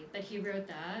choreography. But he wrote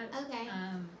that. Okay.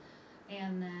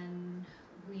 And then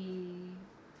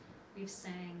we've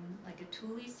sang like a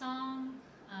Thule song.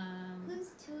 Who's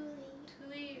Thule?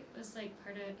 Thule was like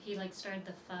part of. He like started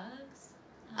the Fugs.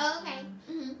 Okay.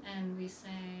 And we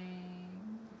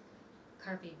sang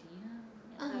Carpe Diem.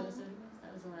 That was what it was.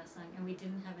 That was the last song, and we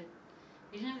didn't have it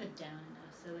down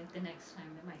enough. So like the next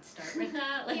time it might start with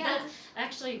that. Like that's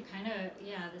actually kind of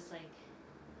this like,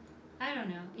 I don't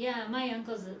know. Yeah, my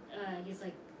uncle's he's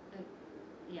like,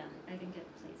 I think it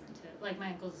plays into it. Like my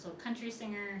uncle's this old country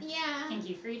singer.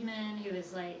 Kinky Friedman, who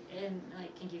was like in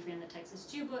like Kinky Friedman, the Texas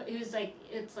Jew Boy. He was like,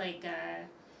 it's like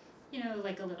you know,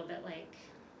 like a little bit like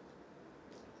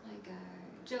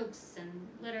jokes and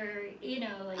literary, you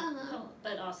know, like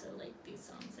but also like these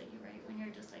songs that you write when you're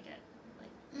just like at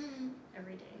like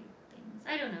everyday things.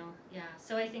 I don't know.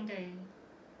 So I think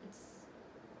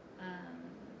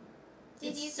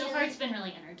it's so far it's been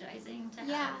really energizing to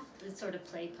have this sort of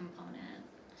play component.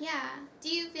 Do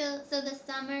you feel so the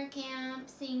summer camp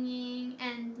singing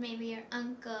and maybe your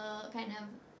uncle kind of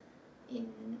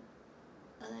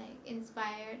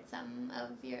inspired some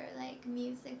of your like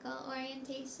musical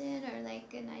orientation or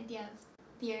like an idea of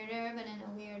theater but in a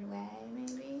weird way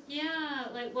maybe?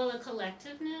 Like, well, a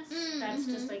collectiveness that's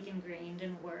just like ingrained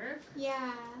in work.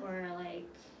 Or like,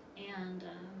 and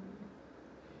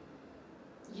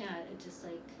it just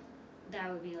like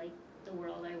that would be like the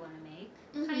world I want to make,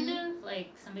 kind of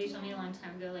like somebody told me a long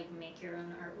time ago, like make your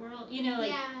own art world, you know,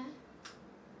 like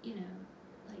you know,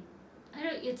 like I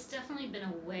it's definitely been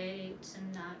a way to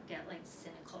not get like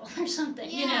cynical or something,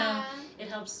 you know. It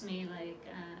helps me like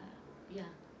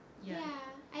yeah.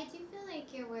 I do feel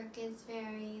like your work is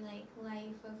very like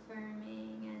life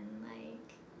affirming and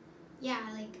like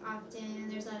like often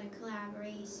there's a lot of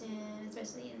collaboration,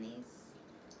 especially in these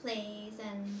plays,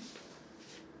 and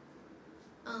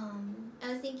I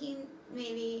was thinking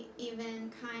maybe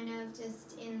even kind of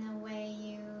just in the way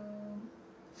you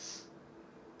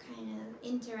kind of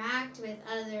interact with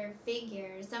other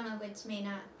figures, some of which may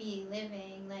not be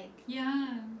living, like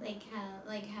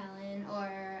Helen,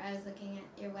 or I was looking at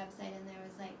your website and there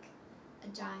was like a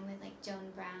drawing with like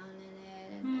Joan Brown in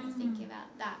it, and I was thinking about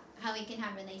that, how we can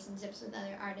have relationships with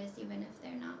other artists even if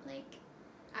they're not like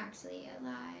actually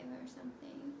alive or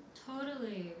something.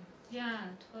 Totally. Yeah,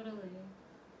 totally.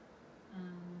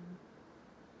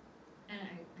 And I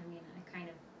mean,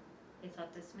 I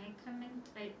thought this might come in.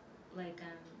 I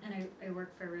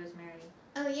work for Rosemary.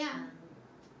 Oh yeah.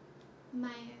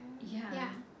 Meyer.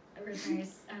 Yeah.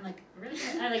 Rosemary's. I'm like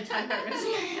Rosemary. I like talk about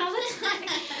Rosemary all the time.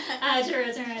 To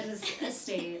Rosemary's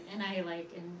estate, and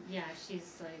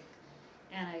she's like,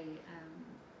 and I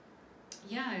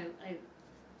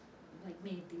like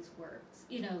made these works.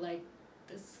 You know, like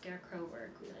the Scarecrow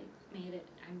work. We like made it.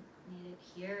 I made it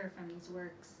here from these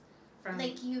works. From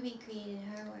like you recreated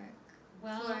her work.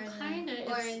 Well, kind of.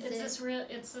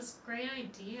 It's this great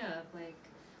idea of like,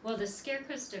 well, the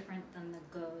Scarecrow's different than the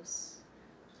ghosts,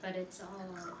 but it's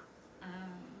all.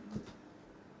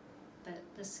 But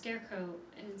the Scarecrow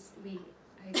is you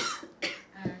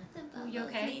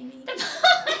okay?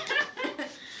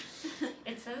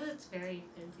 It says it's very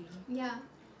busy. Yeah.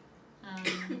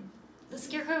 The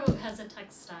Scarecrow has a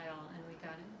textile, and we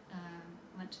got it.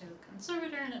 Went to a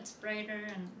conservator, and it's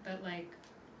brighter, but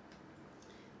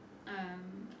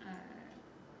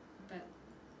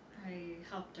I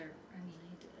helped her. I mean,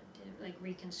 I did like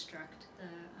reconstruct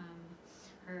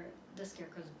the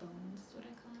Scarecrow's bones. Is what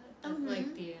I call it.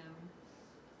 Like the way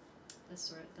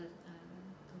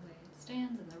it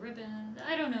stands and the ribbon.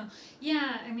 I don't know.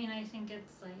 Yeah, I mean, I think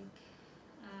it's like,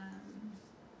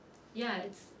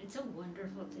 it's a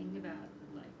wonderful thing about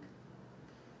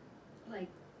like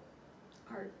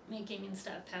art making and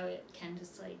stuff. How it can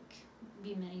just like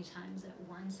be many times at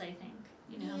once. I think,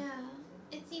 you know. Yeah,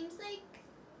 it seems like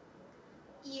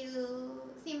you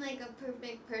seem like a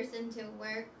perfect person to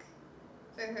work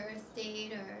for her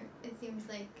estate, or it seems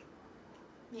like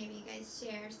maybe you guys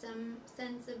share some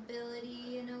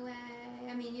sensibility in a way.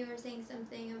 I mean, you were saying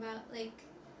something about like,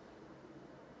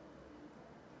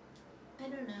 I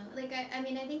don't know, like I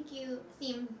mean I think you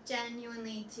seem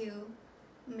genuinely to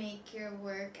make your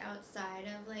work outside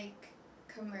of like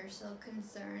commercial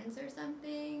concerns or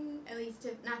something, at least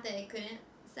not that it couldn't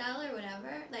sell or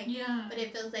whatever, like, but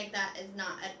it feels like that is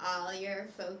not at all your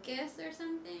focus or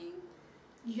something.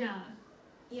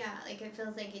 Like it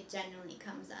feels like it genuinely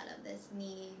comes out of this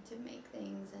need to make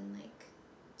things and like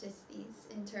just these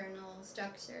internal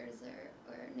structures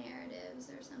or narratives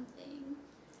or something.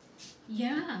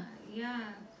 Yeah,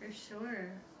 for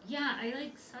sure. Yeah, I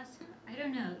like saw some, I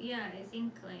don't know. Yeah, I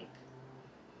think like,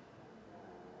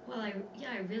 well, I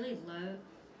really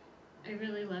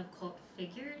love cult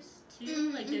figures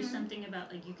too. Like there's something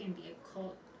about like you can be a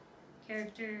cult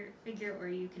character figure or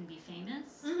you can be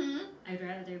famous. I'd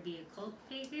rather be a cult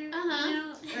figure, you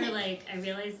know? Or like I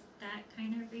realized that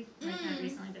kind of not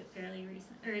recently but fairly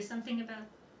recent, or something about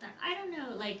that. I don't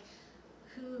know, like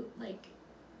who, like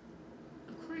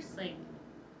of course like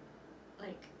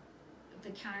the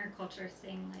counterculture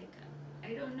thing, like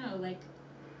I don't know, like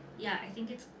I think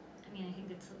it's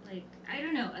like, I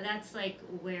don't know, that's like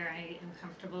where I am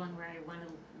comfortable and where I want to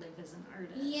live as an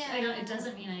artist. It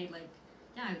doesn't mean I like,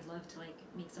 I would love to like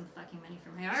make some fucking money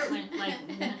for my art when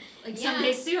like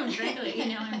someday soon, frankly, you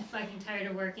know, I'm fucking tired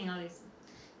of working all these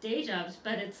day jobs,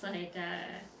 but it's like,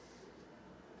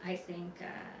 I think,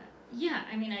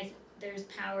 I mean, there's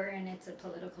power and it's a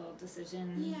political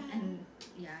decision, and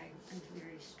I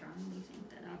very strongly think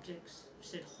that objects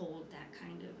should hold that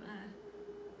kind of,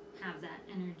 have that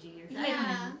energy, or I don't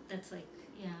know, that's like,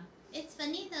 It's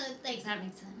funny though, like, does that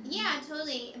make sense? Yeah,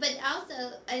 totally. But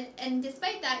also, and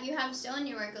despite that, you have shown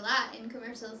your work a lot in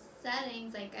commercial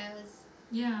settings. Like I was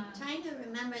trying to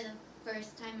remember the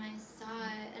first time I saw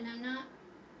it, and I'm not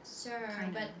sure,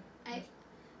 but I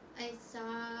saw,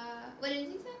 what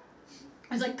did you say?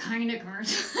 I was like, kind of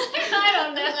commercial. I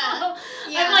don't know. Well,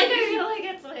 I'm like, I feel like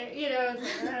it's like, you know,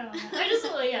 it's like, I don't know. I just,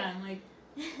 I'm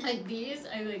like these,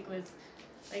 I like was,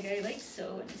 like I like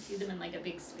sew and I see them in like a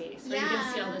big space. Like you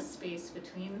can see all the space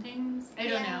between things. I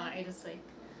don't know, I just like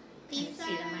kind of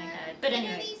see it in my head. But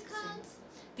anyway. What are these called?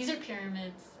 These are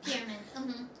pyramids. Pyramids,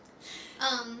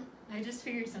 I just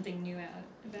figured something new out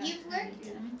about You've how to worked do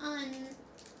them. on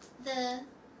the.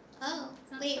 Oh,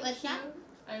 It's not wait, so what's that? cute.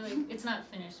 I like it's not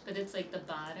finished, but it's like the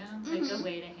bottom, like Mhm. a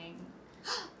way to hang,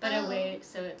 but Oh, a way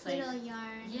so it's like little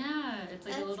yarn. yeah, it's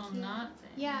like a That's little cute. knot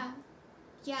thing. Yeah.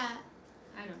 Yeah.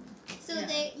 I don't know. So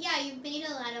Yeah. you've made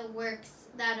a lot of works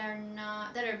that are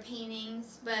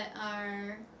paintings, but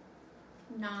are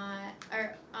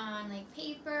on like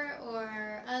paper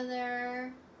or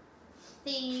other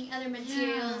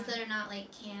materials Yeah. that are not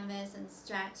like canvas and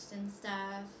stretched and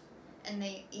stuff. And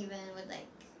they even would like,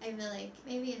 I feel like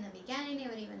maybe in the beginning they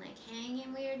would even like hang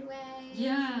in weird ways.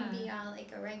 Yeah. And be all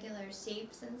like irregular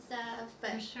shapes and stuff.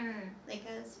 But For sure. like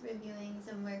I was reviewing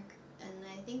some work, and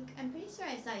I'm pretty sure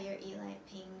I saw your Eli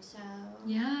Ping show.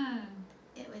 Yeah.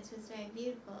 Which was very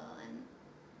beautiful, and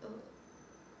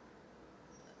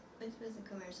which was a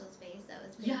commercial space that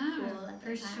was pretty cool at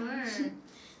the time. For sure.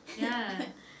 Yeah.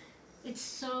 It's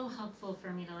so helpful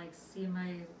for me to like see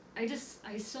I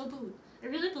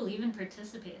really believe in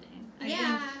participating. I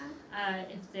think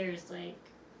if there's like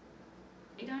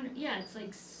it's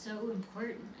like so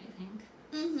important, I think.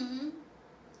 Mhm.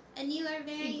 And you are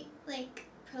very like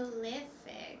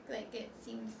prolific. Like it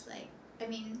seems like, I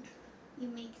mean, you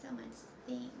make so much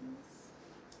things.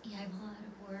 Yeah, I have a lot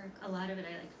of work. A lot of it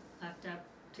I like fucked up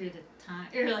through the time,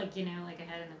 or like like I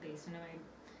had in the basement of my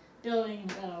building and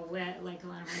got all wet, like a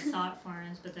lot of my thought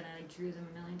forms, but then I like drew them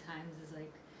a million times as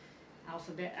like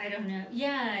alphabet. I don't know.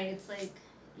 Yeah, it's like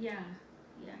I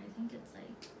think it's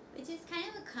like Which is kind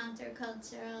of a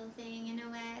countercultural thing in a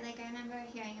way. Like I remember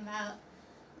hearing about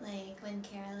like when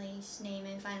Carolee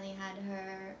Schneemann finally had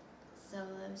her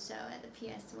solo show at the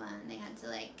PS1, they had to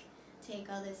like take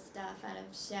all this stuff out of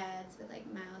sheds with like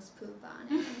mouse poop on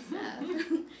it and stuff.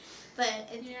 But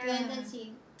it's good that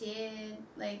she did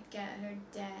like get her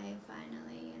day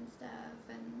finally and stuff.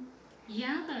 And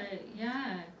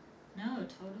no,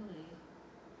 totally,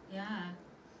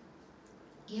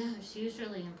 she was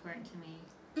really important to me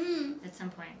at some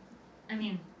point. I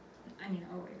mean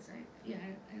always. I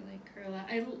like her a lot.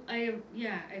 I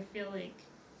feel like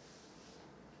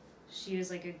she was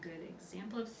like a good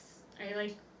example of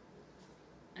like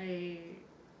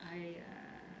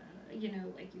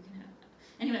you can have.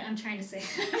 Anyway, I'm trying to say,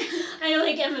 I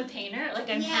like am a painter. Like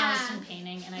I'm housed in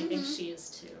painting, and I think she is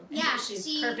too. And Yeah,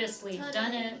 she's purposely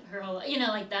done it her whole,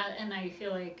 like that. And I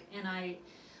feel like, and I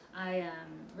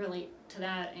relate to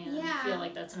that, and feel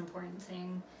like that's an important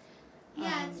thing.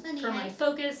 It's funny. For my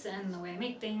focus and the way I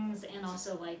make things, and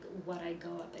also like what I go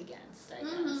up against. I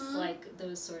guess like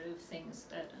those sort of things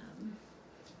that.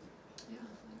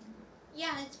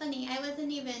 Yeah, it's funny. I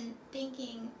wasn't even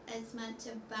thinking as much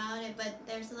about it, but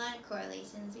there's a lot of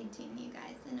correlations between you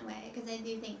guys in a way. Because I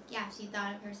do think, she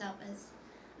thought of herself as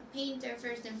a painter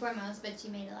first and foremost, but she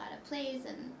made a lot of plays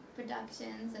and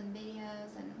productions and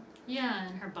videos and. Yeah,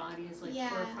 and her body is like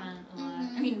forefront a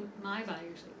lot. I mean, my body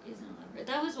actually isn't a lot. But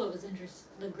that was what was interesting.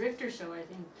 The Grifter show, I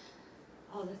think,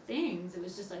 all the things. It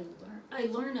was just I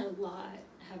learned a lot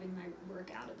having my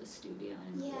work out of the studio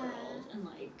and in the world, and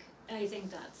like I think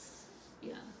that's.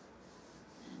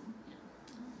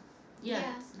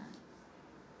 It's not.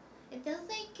 It feels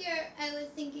like I was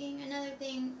thinking another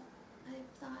thing I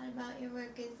thought about your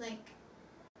work is like,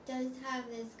 does have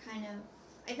this kind of,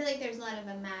 I feel like there's a lot of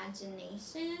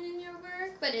imagination in your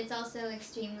work, but it's also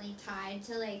extremely tied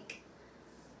to like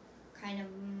kind of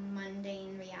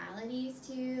mundane realities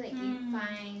too. Like you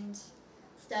find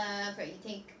stuff, or you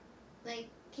take like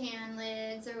can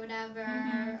lids or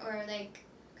whatever, or like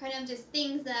kind of just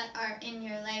things that are in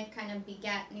your life kind of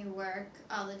beget new work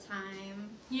all the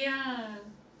time.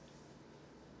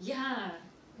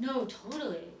 No,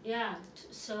 totally.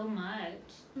 So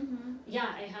much.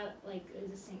 I have like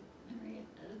this thing memory of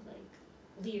like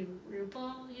Lee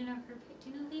Rupel. You know her? Do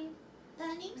you know Lee?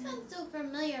 That name sounds so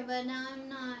familiar, but now I'm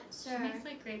not sure. She makes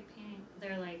like great painting.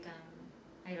 They're like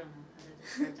I don't know how to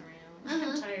describe them right now.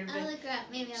 I'm tired, but I'll look her up.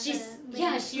 Maybe I'll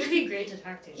she would be great to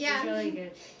talk to. She's really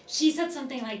good. She said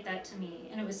something like that to me,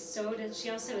 and it was so. She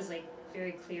also was like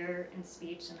very clear in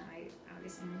speech, and I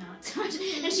obviously not so much.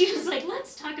 And she was like,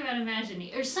 "Let's talk about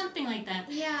imagination," or something like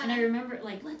that. Yeah. And I remember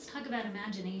like, "Let's talk about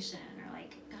imagination," or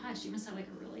like, "Gosh, you must have like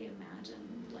a really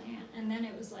imagined land." And then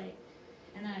it was like.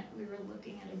 And then we were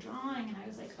looking at a drawing, and I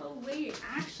was like, oh, wait,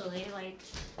 actually, like,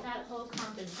 that whole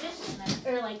composition,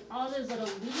 or, like, all those little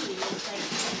leaves, like,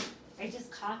 I just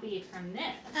copied from this.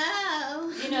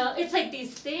 Oh. It's like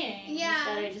these things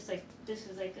that I just, like, this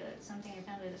was, like, something I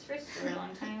found at a thrift store a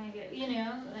long time ago,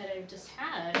 that I've just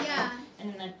had. Yeah.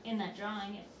 And in that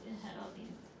drawing, it had all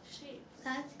these shapes.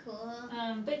 That's cool.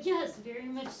 But, yes, very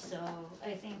much so.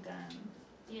 I think,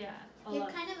 You're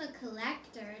kind of a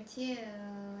collector too,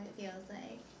 it feels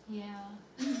like. Yeah.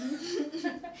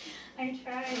 I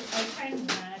try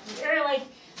not. Or like,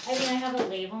 I mean, I have a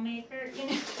label maker, you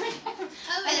know.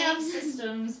 Oh, I have really?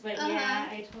 systems, but yeah,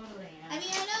 I totally am. I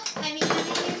mean, I'm in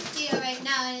your studio right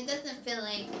now, and it doesn't feel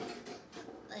like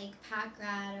pack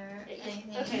rat or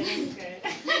anything. Okay, that's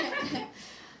good.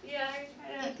 Yeah, I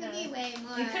try not It could be way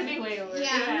more. It could be way over.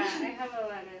 Yeah. Yeah, I have a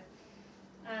lot of,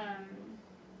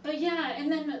 but yeah,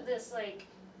 and then this like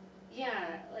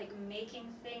making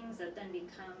things that then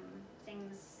become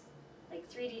things, like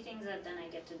 3D things that then I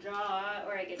get to draw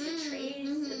or I get to trace.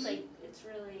 It's like, it's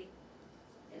really,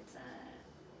 it's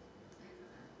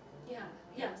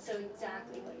yeah, so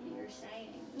exactly what you're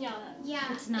saying.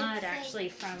 Yeah. It's not actually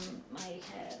from my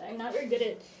head. I'm not very good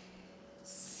at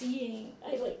seeing,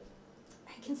 I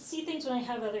can see things when I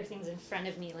have other things in front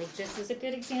of me. Like this is a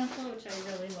good example, which I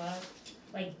really love.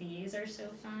 Like these are so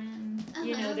fun.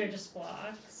 You know, they're just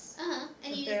blocks.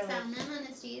 And you just found them on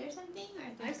the street or something?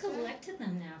 Or I've collected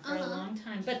them now for a long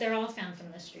time, but they're all found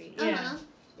from the street. Yeah.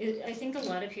 I think a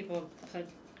lot of people put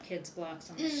kids' blocks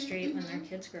on the street when their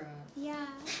kids grow up. Yeah.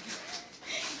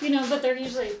 You know, but they're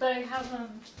usually, but I have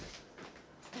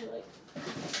I like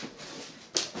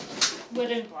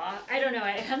wooden block. I don't know,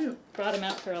 I haven't brought them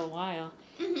out for a while.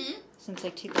 Since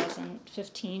like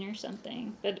 2015 or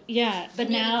something. But yeah, but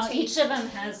now each of them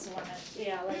has one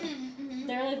of,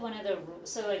 they're like one of the rules.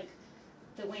 So like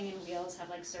the wing and wheels have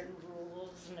like certain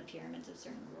rules and the pyramids have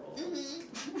certain rules.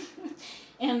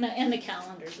 and the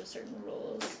calendars have certain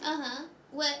rules.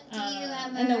 What do you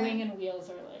have? And the wing and wheels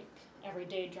are like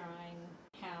everyday drawing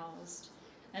housed.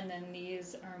 And then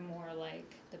these are more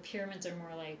like, the pyramids are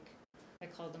more like, I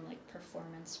call them like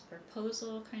performance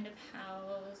proposal kind of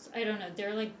house. I don't know.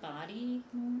 They're like body.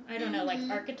 I don't know, like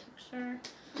architecture.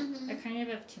 I kind of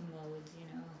have two modes, you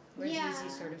know. Where these you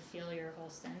sort of feel your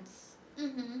whole sense. I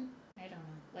don't know.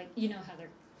 Like, you know how they're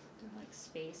like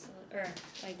space or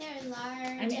like. They're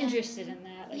large. I'm interested in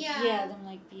that. Like, them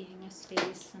like being a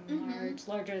space and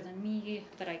larger than me,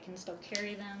 but I can still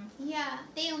carry them. Yeah,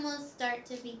 they almost start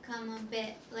to become a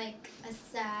bit like a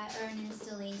set or an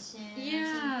installation.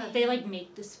 Yeah, they like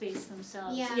make the space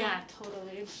themselves. Yeah,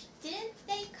 totally. Didn't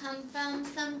they come from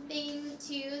something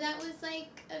too that was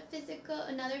like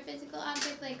another physical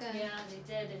object, like a? Yeah, they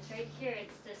did. It's right here.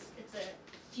 It's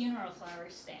a funeral flower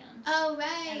stand. Oh,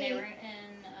 right. And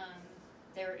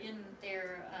they were in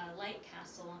their light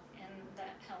castle in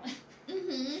that Helen.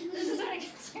 This is when I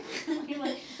get so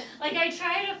really like I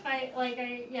try to fight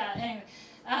anyway.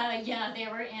 They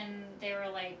were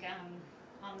like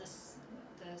on the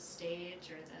stage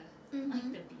or the like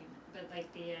the beam, but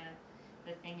like the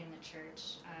thing in the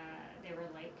church. They were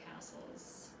light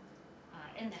castles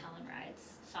in the Helen Rides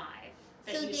 5.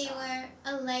 So they were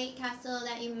a light castle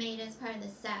that you made as part of the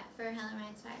set for Helen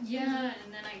Rides 5. Yeah,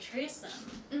 and then I traced them,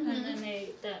 and then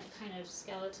that kind of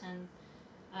skeleton.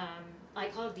 I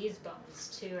call these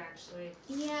bones too, actually.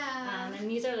 Yeah. And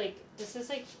these are like, this is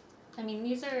like, I mean,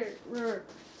 these are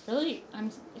really.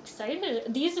 I'm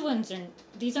excited. These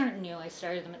aren't new. I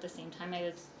started them at the same time. I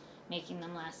was making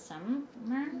them last summer,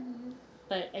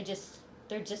 but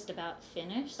they're just about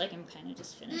finished. Like I'm kind of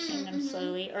just finishing them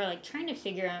slowly, or like trying to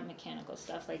figure out mechanical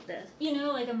stuff like this. You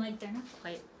know, like I'm like they're not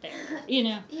quite there. You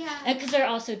know. Yeah. Because they're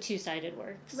also 2-sided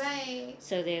works. Right.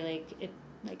 So they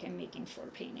like I'm making 4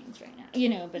 paintings right now. You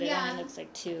know, but it only looks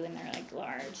like 2, and they're like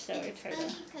large. So I try to.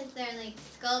 Because they're like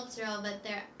sculptural, but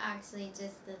they're actually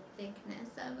just the thickness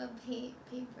of a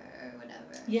paper or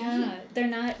whatever. Yeah, they're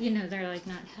not. You know, they're like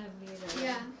not heavy.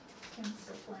 Yeah.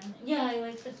 Yeah, I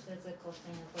like the physical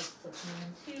thing of like flipping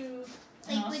them too.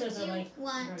 Like, would you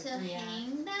want to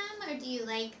hang them, or do you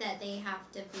like that they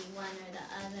have to be one or the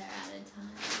other at a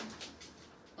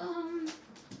time?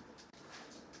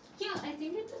 Yeah, I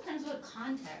think it depends what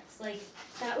context. Like,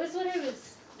 that was what I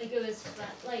was, like, it was fun.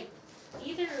 Like,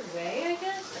 either way, I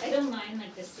guess. I don't mind,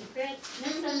 like, the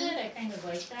secretness of it. I kind of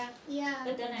like that. Yeah.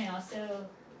 But then I also,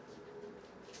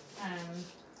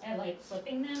 I like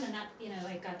flipping them, and that, you know,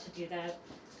 I got to do that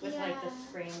with, like, the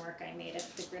framework I made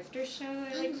at the Grifter show.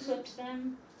 I, like, flipped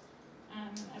them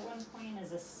at one point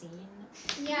as a scene.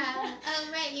 Yeah.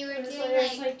 Right, you were doing, I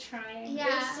was, like, trying.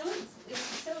 Yeah. It was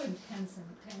so intense and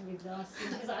kind of exhausting,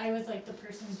 because I was, like, the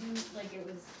person who, like,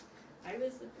 I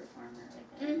was the performer, like,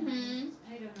 I don't know,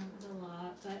 it was a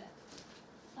lot,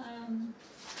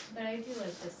 but I do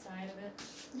like this side of it.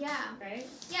 Yeah. Right?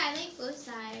 Yeah, I like both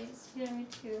sides. Yeah, me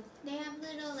too. They have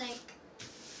little, like,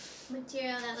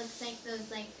 material that looks like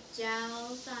those, like,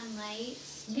 gels on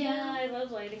lights. Too. Yeah, I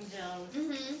love lighting gels.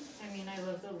 I mean, I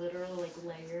love the literal, like,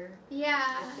 layer.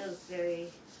 Yeah. It feels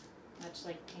very much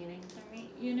like painting for me,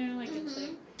 you know, like, it's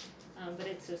like, but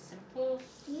it's so simple.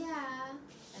 Yeah.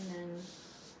 And then,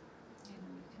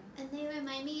 And they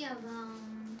remind me of,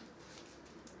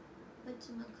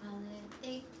 whatchamacallit?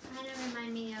 They kind of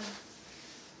remind me of,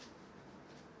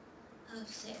 oh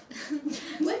shit.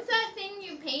 What's that thing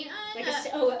you paint on?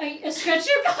 Like a stretcher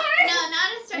bar? No,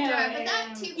 not a stretcher bar, but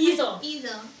that too. Easel.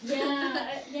 Easel.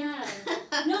 Yeah.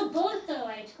 No, both though.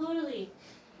 I totally.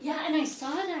 Yeah, and I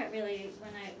saw that really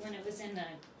when it was in the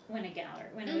gallery,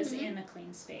 when it was in a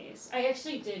clean space. I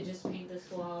actually did just paint this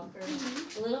wall for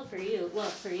a little for you. Well,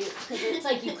 for you, because it's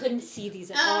like you couldn't see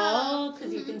these at all,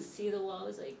 because you can see the wall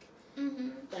is like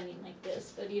bending like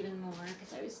this, but even more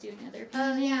because I was doing other painting.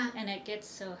 Oh yeah. And it gets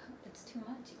so it's too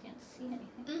much. You can't see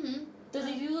anything. Does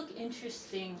it do look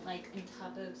interesting, like on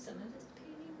top of some of this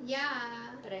painting?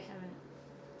 Yeah. But I haven't.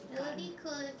 It would be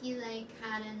cool if you like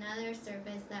had another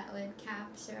surface that would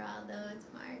capture all those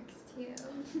marks too.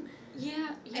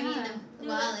 Yeah. I mean, the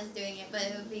wall is doing it, but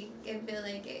it'd feel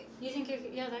like it. You think that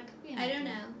could be an I idea. don't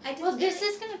know. I just Well, this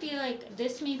is gonna be like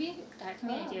this. Maybe that can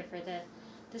be an Oh. idea for the.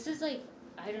 This is like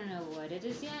I don't know what it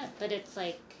is yet, but it's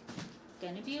like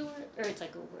gonna be a work, or it's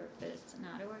like a work, but it's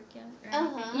not a work yet. Or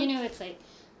anything. You know, it's like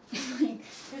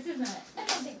this is not. I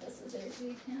don't think this is very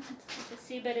big. Yeah, it's hard to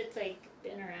see, but it's like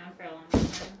been around for a long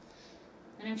time.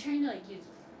 And I'm trying to like use,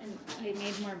 and I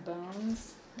made more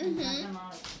bones and have them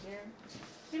all here.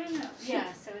 I don't know.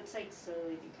 Yeah, so it's like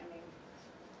slowly becoming.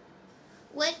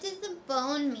 What does the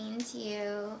bone mean to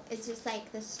you? It's just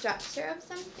like the structure of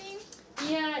something?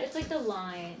 Yeah, it's like the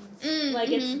lines. Like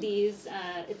it's these.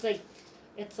 It's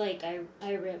like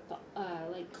I rip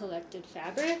like collected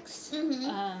fabrics.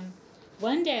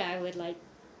 One day I would like.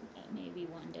 Maybe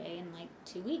one day in like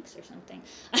 2 weeks or something.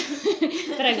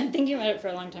 But I've been thinking about it for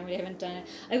a long time. We haven't done it.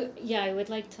 I would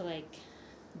like to like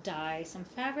dye some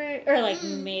fabric or like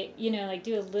make, like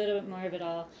do a little bit more of it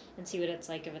all and see what it's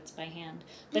like if it's by hand.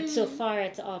 But so far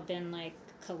it's all been like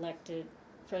collected,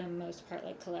 for the most part,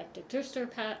 like collected thrift store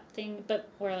thing,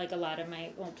 or like a lot of my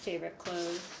old favorite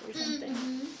clothes or something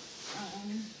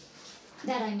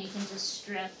that I make into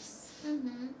strips.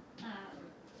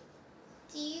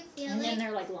 Do you feel and like... then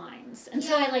they're like lines. And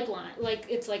so I like line. Like,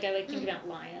 it's like I like think about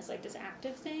line as like this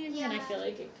active thing. Yeah. And I feel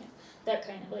like that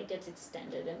kind of like gets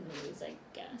extended in movies, I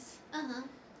guess.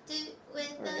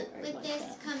 With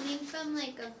this coming from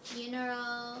like a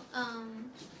funeral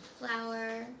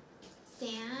flower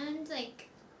stand, like,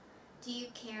 do you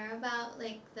care about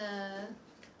like the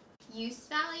use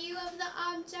value of the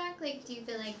object? Like, do you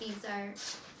feel like these are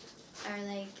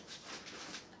like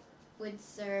would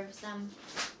serve some...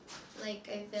 Like,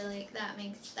 I feel like that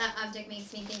object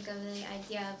makes me think of the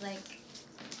idea of, like,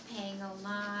 paying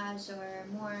homage or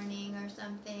mourning or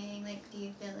something. Like, do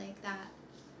you feel like that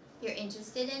you're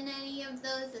interested in any of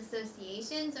those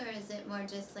associations, or is it more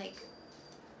just, like,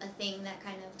 a thing that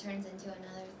kind of turns into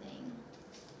another thing?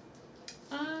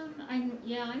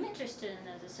 I'm interested in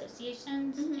those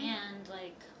associations and,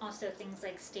 like, also things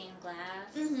like stained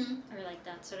glass or, like,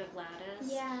 that sort of lattice.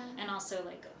 Yeah. And also,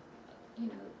 like,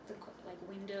 the like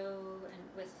window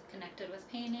and connected with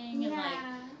painting and like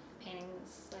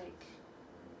paintings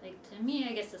like to me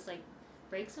I guess this like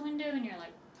breaks a window and you're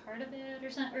like part of it or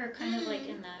something, or kind of like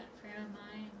in that frame of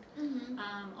mind.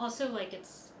 Also like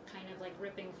it's kind of like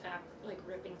ripping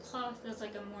cloth as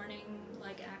like a mourning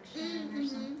like action or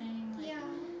something like,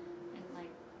 and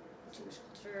like Jewish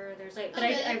culture there's like but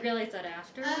I realized that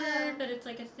afterward that it's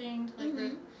like a thing to like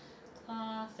rip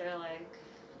cloth or like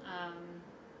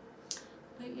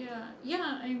but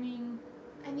yeah, I mean,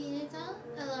 it's all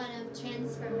a lot of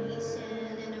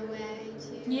transformation in a way,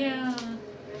 too.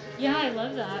 Yeah, I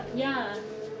love that. Yeah,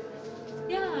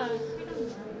 I don't know.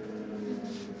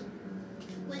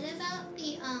 What about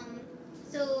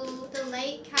so the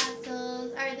light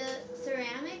castles, are the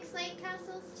ceramics light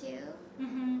castles, too?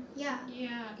 Yeah,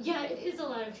 it is a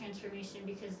lot of transformation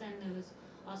because then those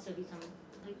also become,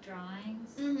 like,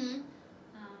 drawings.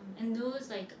 And those,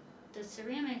 like, the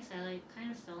ceramics, I like kind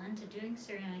of fell into doing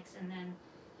ceramics, and then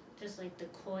just like the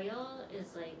coil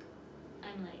is like,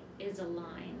 is a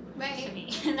line to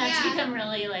me, and that's become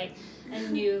really like a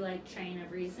new like train of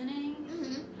reasoning.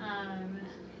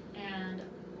 And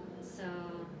so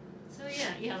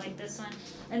yeah, like this one,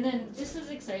 and then this is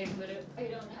exciting, but I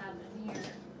don't have them here.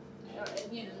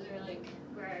 They're like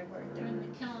where I work, they're in the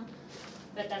kiln,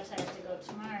 but that's I have to go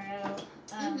tomorrow.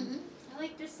 I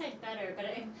like this side better, but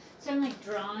I'm like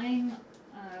drawing.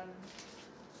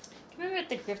 Remember at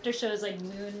the Grifter shows like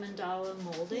moon mandala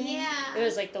molding? Yeah. It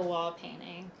was like the wall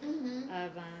painting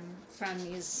of from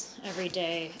these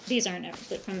everyday. These aren't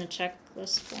from the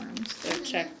checklist forms.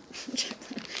 They're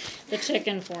the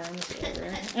chicken forms.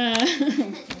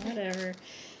 Whatever.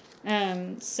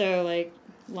 So like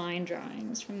line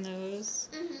drawings from those.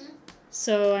 Mhm.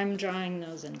 So I'm drawing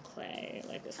those in clay,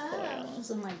 like with Oh.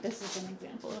 foils, and like this is an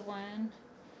example of one.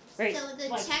 Right. So the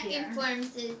like check here.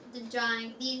 informs the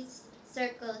drawing. These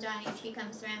circle drawings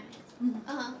become ceramic.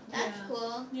 Mhm. That's Yeah.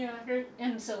 cool. Yeah,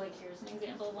 and so like here's an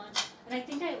example of one, and I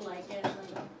think I like it.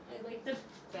 I like the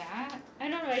back. I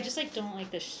don't know. I just like don't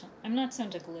like the. I'm not so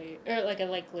into glaze, or like I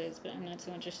like glaze, but I'm not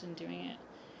so interested in doing it.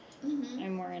 Mhm.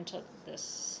 I'm more into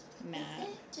this matte. Is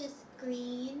it just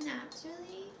green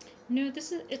naturally? No,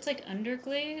 it's like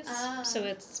underglaze, Oh. so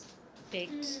it's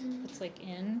baked. Mm. It's like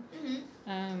in.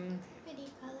 Mhm.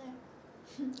 Pretty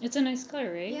color. It's a nice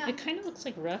color, right? Yeah. It kind of looks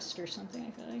like rust or something.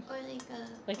 I feel like. Or like a.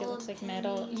 Like it old looks like penny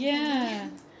metal. kind Yeah.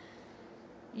 of.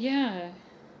 Yeah.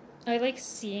 I like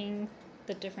seeing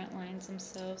the different lines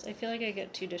themselves. I feel like I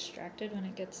get too distracted when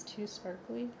it gets too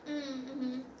sparkly.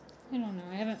 Mhm. I don't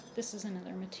know. This is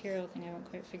another material thing I haven't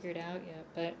quite figured out yet,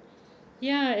 but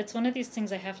yeah, it's one of these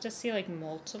things I have to see like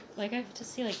I have to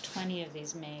see like 20 of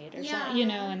these made or something,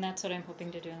 and that's what I'm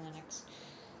hoping to do in the next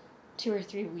 2 or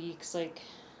 3 weeks, like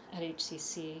at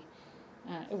HCC,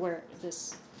 where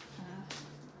this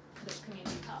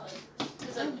community college,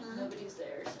 because like nobody's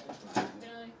there, so I'm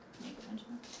gonna like make a bunch of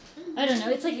them. I don't know.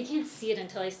 It's like I can't see it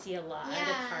until I see a lot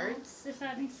of parts, if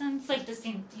that makes sense. Like the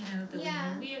same, the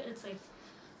movie. It's like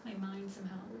my mind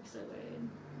somehow works that way.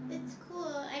 It's cool.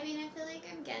 I mean, I feel like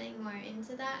I'm getting more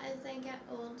into that as I get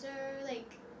older. Like,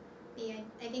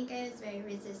 I think I was very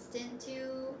resistant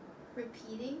to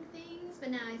repeating things, but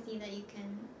now I see that you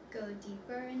can go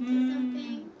deeper into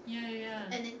something. Yeah.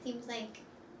 And it seems like,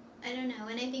 I don't know,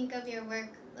 when I think of your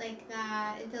work like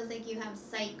that, it feels like you have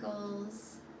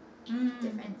cycles,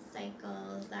 different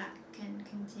cycles that can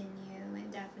continue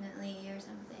indefinitely or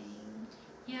something.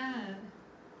 Yeah.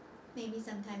 Maybe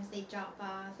sometimes they drop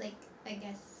off. Like, I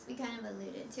guess we kind of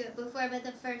alluded to it before, but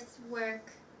the first work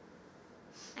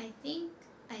I think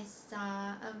I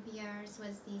saw of yours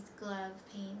was these glove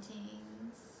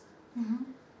paintings,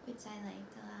 which I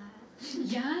liked a lot.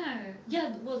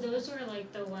 Yeah. Well, those were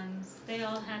like the ones. They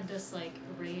all had this like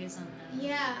raise on them.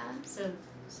 Yeah. So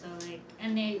like,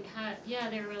 and they had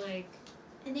they were like.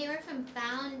 And they were from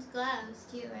found gloves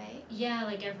too, right? Yeah,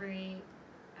 like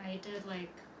I did like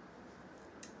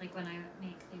when I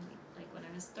when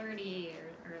I was 30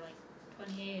 or like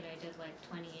 28, I did like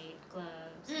 28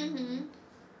 gloves.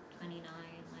 29,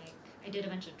 like I did a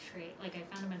bunch of I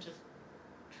found a bunch of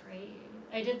trays.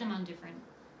 I did them on different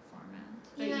formats.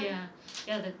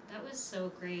 But that was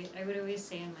so great. I would always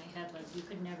say in my head, like, you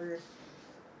could never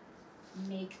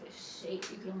make this shape.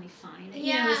 You could only find it.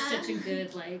 It was such a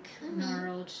good, like,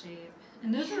 gnarled shape.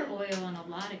 And those were oil and a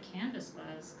lot of canvas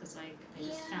gloves, because, like, I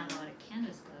just found a lot of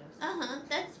canvas gloves.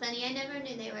 That's funny. I never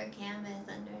knew they were canvas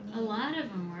underneath. A lot of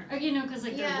them were. Because,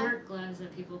 like, they're work gloves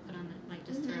that people put on,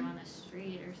 just throw on the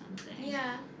street or something.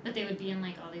 Yeah. But they would be in,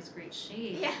 like, all these great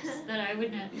shapes that I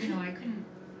would not, I couldn't,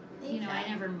 I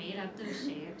never made up those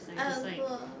shapes. I just, like,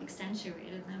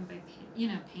 accentuated them by,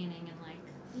 painting and, like,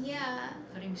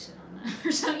 putting shit on them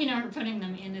or something, or putting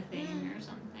them in a thing or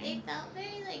something. They felt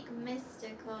very, like,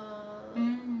 mystical.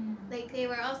 Like, they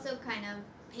were also kind of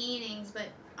paintings, but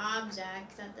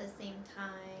objects at the same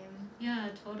time. Yeah,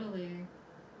 totally.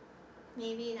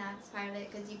 Maybe that's part of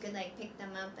it, because you could, like, pick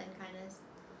them up and kind of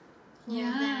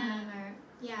hold them, or,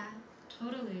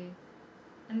 Totally.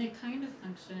 And they kind of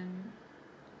function,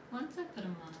 once I put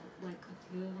them on, like,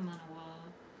 a few of them on a wall,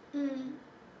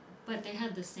 but they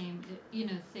had the same,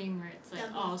 thing where it's,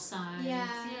 like, all sides.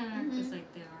 Yeah. Because,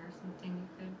 like, they are something you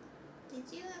could...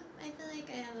 Did you have, I feel like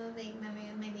I have a vague memory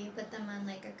of maybe you put them on,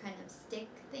 like, a kind of stick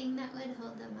thing that would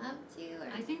hold them up, too? Or?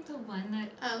 I think the one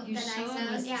that you showed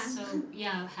was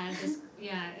had this,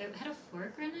 it had a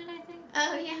fork in it, I think.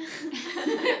 Oh,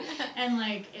 yeah. And,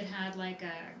 like, it had, like,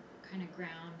 a kind of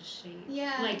ground shape.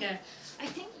 Yeah. Like I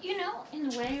think, in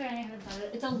a way, I haven't thought of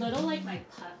it, it's a little like my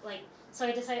like, so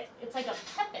I decided, it's like a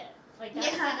puppet. Like,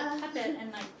 that's like a puppet,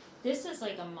 and, like, this is,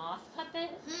 like, a moth puppet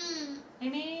I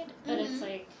made, but it's,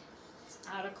 like, it's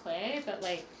out of clay, but,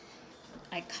 like,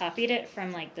 I copied it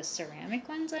from, like, the ceramic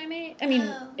ones I made. I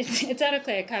mean, it's out of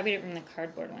clay. I copied it from the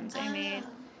cardboard ones I made.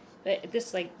 But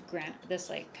this, like,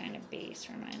 kind of base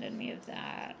reminded me of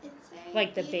that. It's very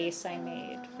like, the beautiful. base I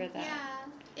made for that. Yeah.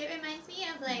 It reminds me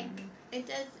of, like, it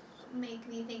does make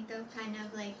me think of kind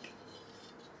of, like,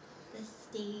 the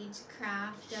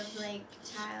stagecraft of, like,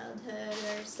 childhood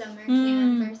or summer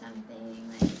camp or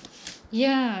something. Like,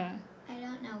 yeah. I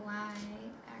don't know why,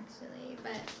 actually,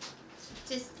 but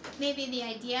just maybe the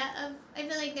idea of, I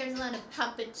feel like there's a lot of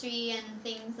puppetry and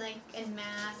things like, and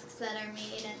masks that are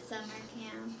made at summer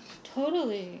camp.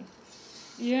 Totally.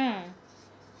 Yeah.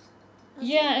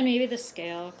 Yeah, and maybe the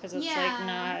scale, because it's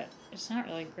Yeah. it's not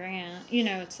really grand. You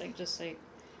know, it's like just like,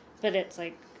 but it's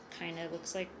like kind of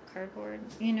looks like cardboard.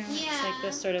 You know, it's like Yeah.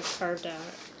 this sort of carved out.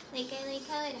 Like, I like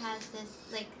how it has this,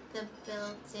 like, the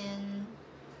built-in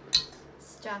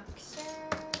structure.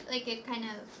 Like, it kind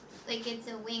of, like, it's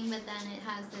a wing, but then it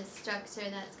has this structure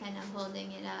that's kind of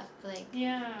holding it up, like,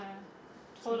 Yeah,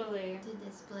 totally. to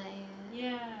display it.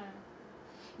 Yeah.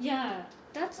 Yeah,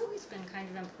 that's always been kind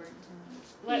of important to me.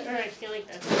 Like, or I feel like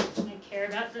that's what I care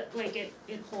about, like it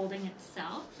holding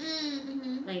itself.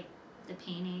 Mm-hmm. Like the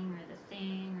painting or the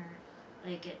thing, or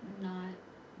like it not,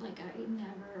 like I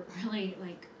never really,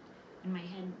 like, in my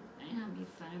head, I don't make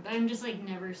fun of, but I'm just like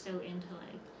never so into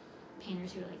like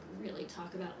painters who like really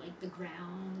talk about like the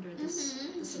ground or the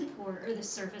support or the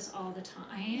surface all the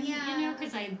time. Yeah. You know,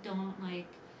 because I don't like,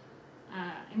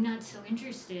 I'm not so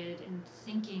interested in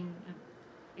thinking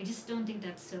I just don't think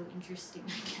that's so interesting,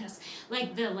 I guess.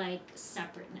 Like the like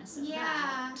separateness of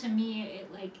that. To me,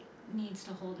 it like needs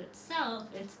to hold itself.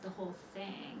 It's the whole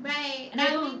thing. Right. And I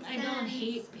don't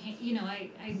hate, you know, I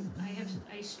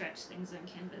stretch things on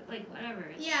canvas, like whatever.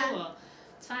 It's cool.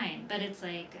 It's fine. But it's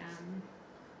like,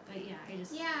 but yeah, I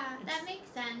just. Yeah, that makes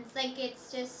sense. Like,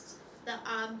 it's just the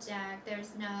object.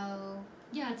 There's no.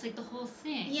 Yeah, it's like the whole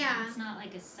thing. Yeah. It's not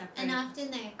like a separate. And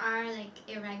often they are like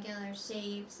irregular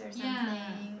shapes or something.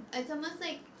 Yeah. It's almost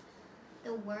like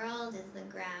the world is the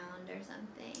ground or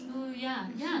something. Oh, yeah,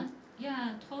 yeah,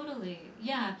 yeah, totally.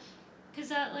 Yeah, because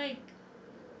that, like,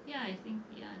 yeah, I think,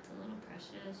 yeah, it's a little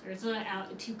precious, or it's a little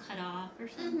out, too cut off or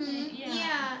something.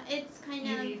 Yeah, it's kind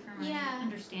maybe of, from my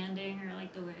understanding, or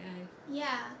like the way I.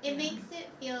 Yeah, it makes it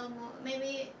feel more,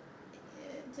 maybe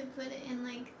to put it in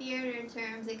like theater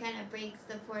terms, it kind of breaks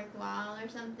the fourth wall or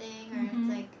something, or it's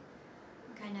like,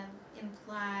 kind of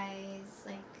implies,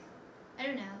 like, I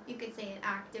don't know, you could say it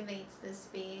activates the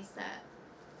space that,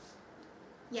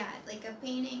 yeah, like a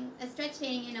painting, a stretch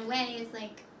painting in a way is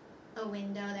like a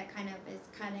window that kind of is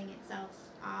cutting itself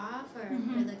off or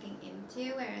you're looking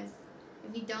into, whereas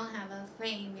if you don't have a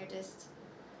frame, you're just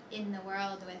in the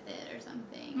world with it or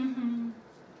something.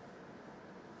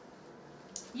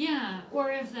 Yeah,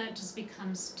 or if that just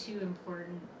becomes too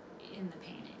important in the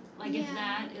painting. Like if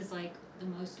that is like the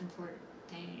most important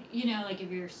thing, you know, like if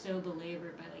you're so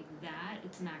belabored by like that,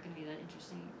 it's not going to be that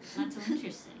interesting. It's not so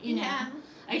interesting, you know?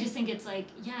 I just think it's like,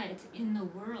 yeah, it's in the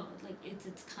world, like it's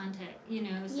its context, you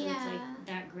know, so it's like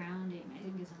that grounding I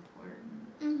think is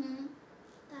important.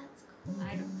 That's cool.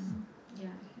 I don't know.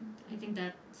 Yeah, I think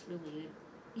that's related,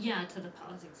 yeah, to the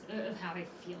politics of how I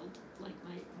feel like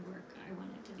my work, I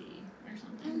want it to be or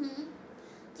something.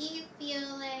 Do you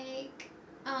feel like,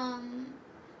 well,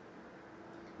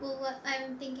 what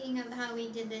I'm thinking of how we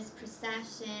did this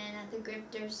procession at the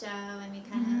Grifter show, and we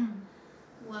kind of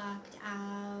walked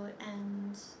out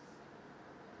and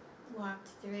walked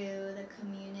through the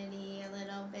community a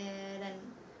little bit, and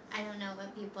I don't know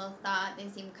what people thought. They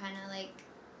seemed kind of like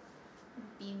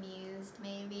bemused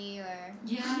maybe, or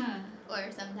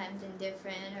or sometimes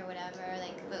indifferent or whatever,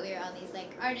 like, but we were all these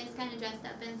like artists kind of dressed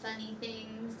up in funny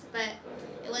things, but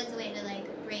it was a way to like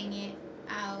bring it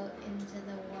out into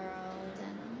the world.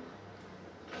 And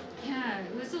yeah,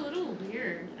 it was a little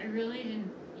weird. I really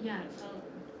didn't, it felt,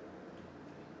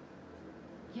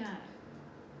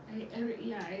 I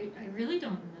really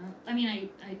don't know. I mean, I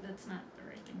that's not the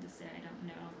right thing to say, I don't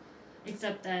know,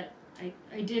 except that I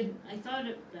thought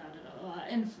about it a lot,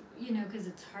 and you know, because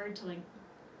it's hard to like,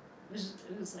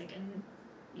 it was like, and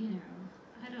you know,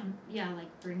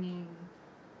 like bringing,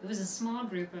 it was a small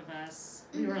group of us,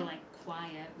 we were like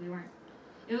quiet, we weren't,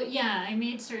 I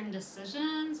made certain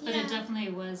decisions, but it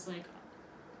definitely was like,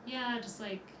 just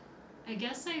like, I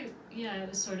guess it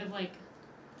was sort of like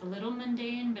a little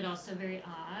mundane, but also very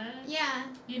odd. Yeah.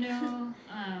 You know?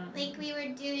 Like we were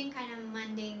doing kind of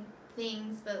mundane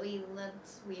things, but we looked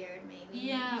weird maybe.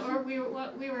 Yeah, or we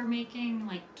were making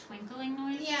like twinkling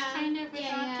noises kind of with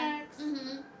objects.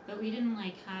 But we didn't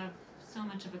like have so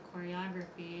much of a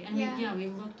choreography. And we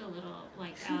looked a little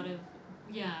like out of,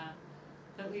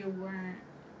 but we weren't,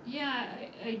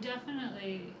 I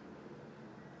definitely,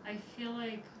 I feel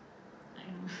like, I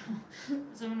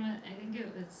don't know, I think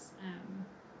it was,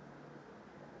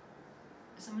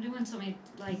 somebody once told me,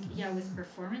 like, with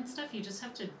performance stuff, you just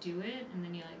have to do it, and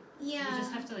then you, like, you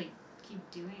just have to, like, keep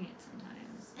doing it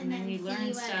sometimes. And then you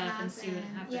learn stuff and see what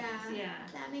happens. Yeah.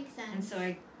 That makes sense. And so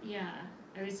I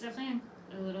was definitely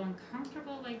a little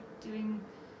uncomfortable, like, doing,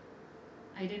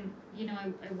 I didn't, you know,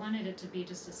 I wanted it to be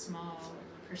just a small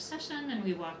procession, and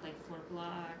we walked, like, 4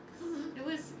 blocks. It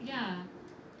was, I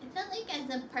felt like as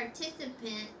a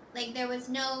participant, like, there was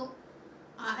no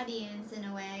audience in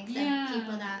a way, except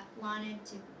people that wanted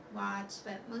to watch,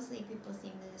 but mostly people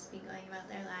seem to just be going about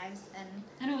their lives.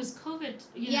 And it was COVID,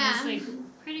 you know, Yeah. it was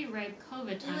like pretty ripe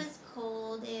COVID time. It was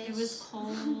cold-ish. It was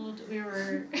cold. We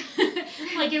were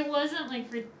like, it wasn't like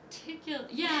particular.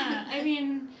 Yeah, I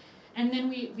mean, and then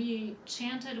we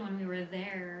chanted when we were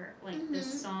there, like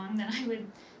this song that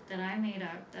I made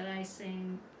up, that I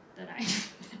sing, that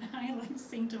I like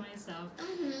sing to myself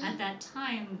at that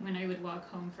time when I would walk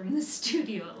home from the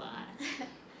studio a lot.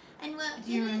 And what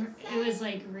Do you did it remember? say? It was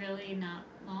like really not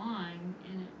long,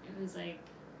 and it was like,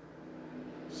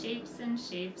 shapes and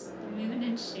shapes, the moon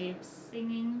and shapes,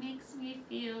 singing makes me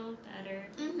feel better.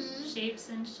 Shapes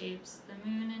and shapes, the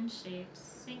moon and shapes,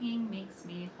 singing makes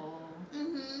me whole.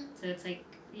 So it's like,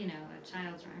 you know, a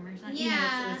child's rhyme or something. Yeah. You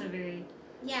know, so it's a very,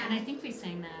 Yeah. and I think we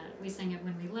sang that. We sang it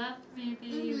when we left,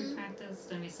 maybe. We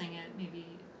practiced, and we sang it maybe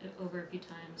over a few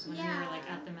times when we were like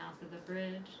at the mouth of the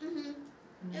bridge. And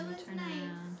It then we was turned nice.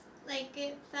 around. Like,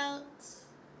 it felt...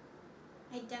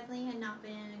 I definitely had not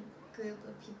been in a group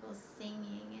of people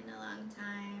singing in a long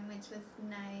time, which was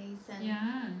nice. And,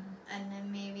 Yeah. and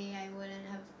then maybe I wouldn't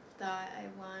have thought I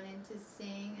wanted to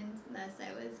sing unless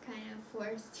I was kind of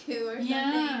forced to or something.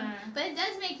 Yeah. But it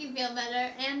does make you feel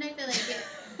better, and I feel like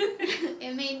it,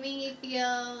 it made me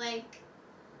feel like,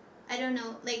 I don't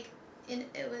know, like,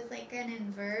 it was like an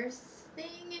inverse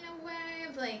thing in a way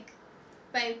of like,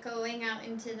 by going out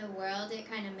into the world, it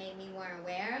kind of made me more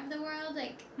aware of the world.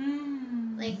 Like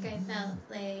I felt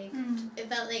like it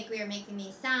felt like we were making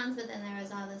these sounds, but then there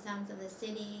was all the sounds of the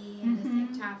city and just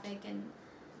like traffic, and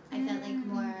I felt like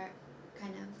more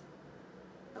kind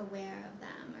of aware of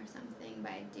them or something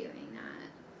by doing that.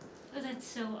 Oh, that's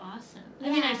so awesome. I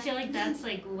mean, I feel like that's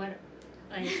like what,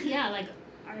 like, yeah, like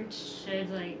art should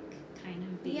like kind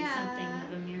of be something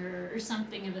of a mirror or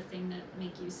something of a thing that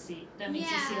makes you see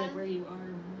like where you are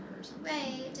more or something.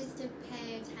 Right, just to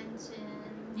pay attention.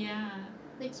 Yeah.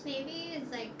 Which maybe is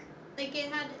like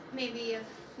it had maybe a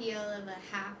feel of a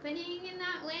happening in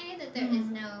that way, that there is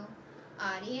no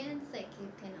audience, like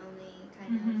you can only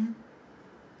kind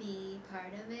of be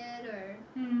part of it or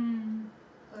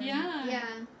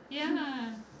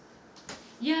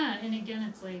Yeah, and again,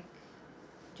 it's like,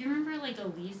 do you remember like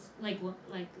Elise, like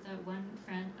that one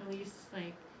friend, Elise,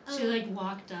 like she like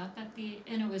walked up at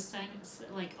and it was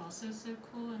like also so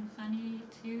cool and funny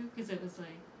too, because it was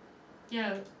like,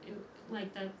 yeah,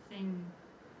 like that thing,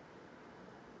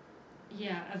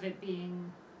 of it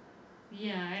being,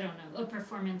 I don't know, a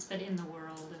performance but in the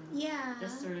world, and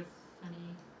this sort of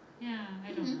funny,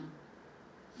 I don't know.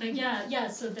 But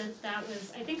so that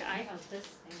was, I think I have this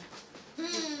thing.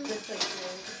 This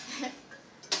like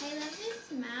I love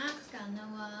this mask on the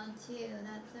wall too.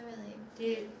 That's a really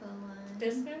beautiful one.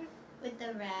 This guy? With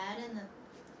the red and the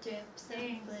drips of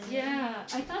blue. Yeah,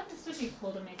 I thought this would be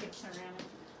cool to make it ceramic.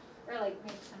 Or like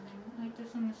make something like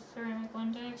this in the ceramic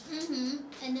one day.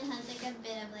 And it has like a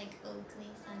bit of like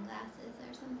Oakley sunglasses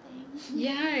or something.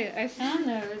 Yeah, I found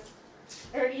those.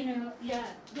 Or, you know,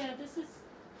 this is...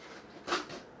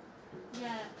 Yeah,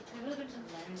 I have a bunch of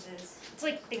lenses. It's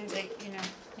like things like, you know,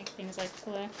 like things like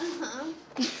collect.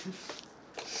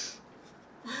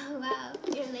 Oh, wow.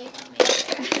 You're label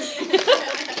maker.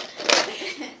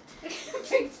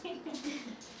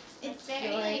 It's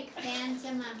very like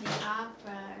Phantom of the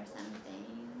Opera or something.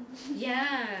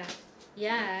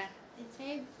 Yeah. It's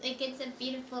very, like, it's a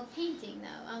beautiful painting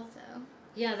though, also.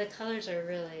 Yeah, the colors are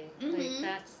really, like,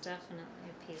 that's definitely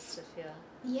a piece to feel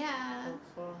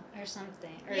hopeful or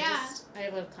something. Or just, I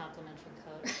love complimentary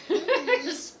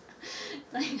colors.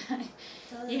 Like,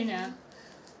 you know.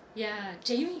 Yeah,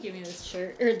 Jamie gave me this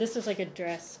shirt, or this is like a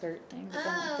dress skirt thing, but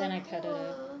then I cut it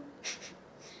out.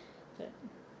 But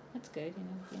that's good,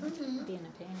 you know, being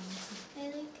a painting. I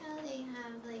like how they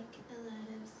have like a lot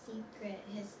of secret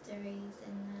histories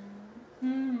in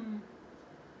them.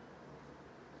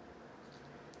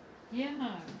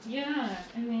 Yeah,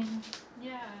 I mean,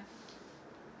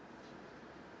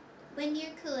 When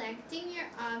you're collecting your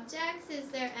objects, is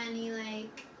there any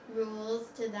like rules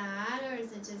to that, or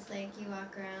is it just like you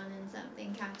walk around and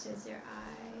something catches your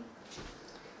eye?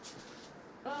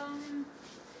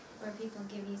 Or people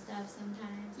give you stuff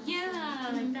sometimes.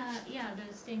 Like that. Yeah,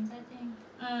 those things, I think.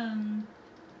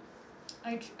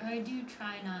 I do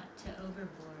try not to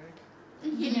overboard,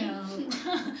 you know.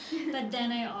 But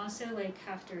then I also like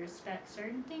have to respect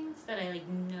certain things that I like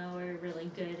know are really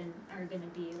good and are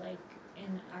gonna be like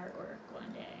in artwork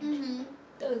one day.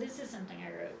 Though this is something I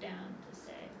wrote down to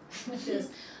say with this,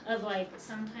 of like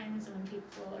sometimes when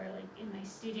people are like in my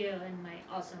studio and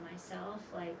also myself,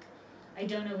 like I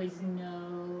don't always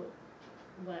know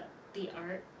what the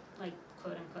art, like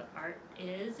quote unquote art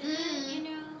is in it, you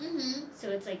know? So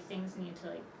it's like things need to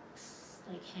like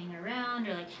like hang around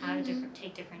or like have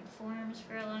take different forms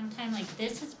for a long time. Like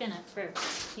this has been up for,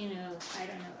 you know, I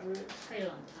don't know, quite a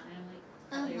long time. Like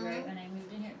probably right when I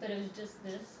moved in here, but it was just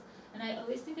this, and I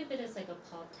always think of it as like a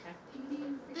Paul Tech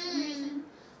painting for some reason.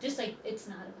 Just like it's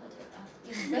not a Paul Tech,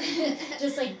 but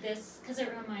just like this, because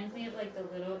it reminds me of like the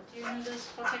little. Do you know those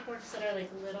Paul Tech works that are like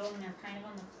little and they're kind of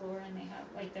on the floor and they have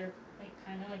like they're like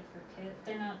kind of like for kids.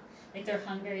 They're not like they're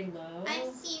hung very low.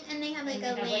 I've seen, and they have like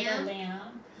and a they lamp. have like a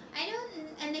lamp. I don't,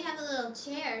 and they have a little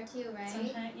chair too, right?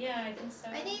 Sometimes, yeah, I think so.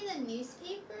 Are they the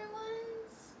newspaper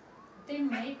ones? They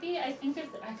might be. I kind of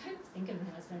think of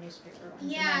them as the newspaper ones.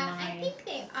 Yeah, I think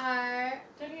they are.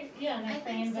 Yeah, and they're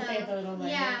framed, but they have the little light.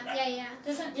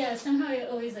 Yeah. Somehow I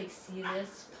always like see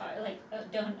this part, like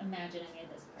don't imagine any of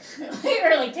this part,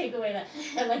 or like take away that,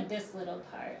 but like this little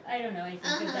part. I don't know. I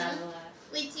think of that a lot.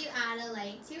 Would you add a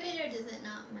light to it, or does it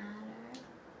not matter?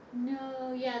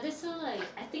 No, yeah,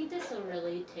 I think this will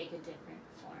really take a different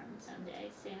form someday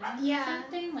soon. Yeah.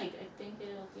 Something, like, I think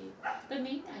it'll be, but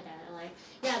maybe I'd add a light.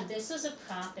 Yeah, this was a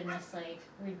prop in this, like,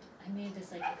 I made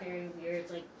this, like, very weird,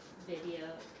 like, video.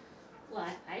 Well,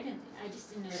 I just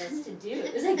didn't know what else to do.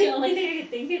 It was, like, the only thing I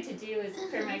could think of to do was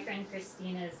for my friend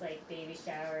Christina's, like, baby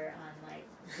shower on, like,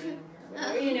 Zoom or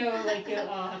whatever. You know, like, you'll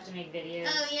all have to make videos.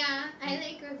 Oh, yeah. I,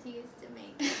 like, refuse to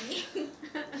make any.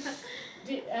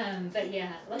 But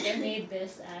yeah, like I made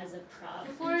this as a prop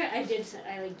for it. I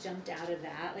like jumped out of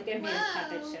that. Like I made a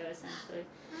puppet show essentially.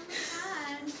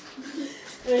 Oh my god.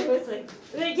 It was like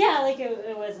yeah, like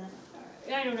it wasn't.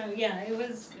 I don't know. Yeah, it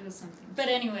was something. But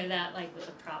anyway, that like was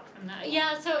a prop from that.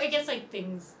 Yeah, so I guess like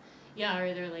things, yeah,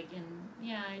 or they're like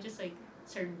I just like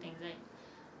certain things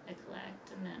I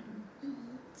collect and then.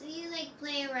 So you like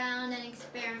play around and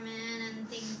experiment and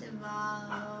things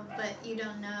evolve, but you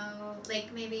don't know,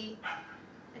 like maybe,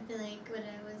 I feel like what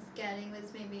I was getting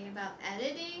was maybe about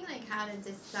editing, like how to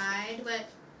decide what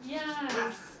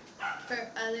is for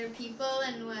other people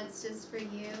and what's just for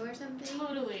you or something.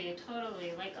 Totally.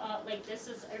 Like this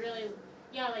is,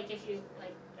 like if you,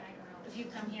 like, I don't know, if you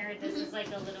come here, this is like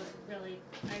a little,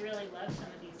 I really love some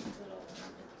of these little,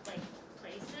 like,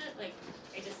 place it, like,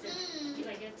 I just feel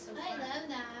like it's so fun. I love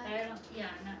that.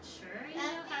 I'm not sure,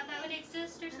 how that would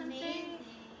exist or something. Amazing.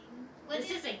 This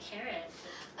is a carrot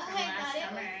from I last thought it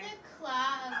summer. was the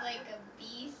claw of like a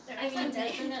beast or I mean,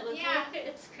 something. doesn't it look like it?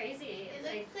 It's crazy. It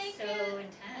It's looks like so a,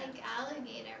 intense. like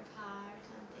alligator paw or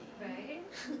something. Right?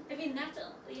 I mean, it's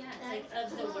like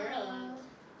of the cool. world.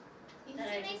 You need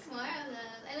to make more of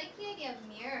those. I like the idea of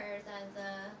mirrors as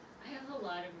a... I have a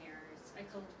lot of mirrors.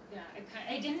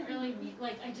 I didn't really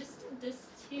like, I just did this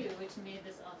too, which made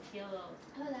this all feel Oh,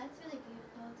 that's really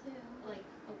beautiful too. like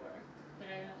a work, but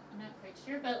I'm not quite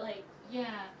sure, but like,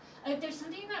 there's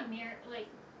something about mirror, like,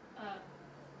 I don't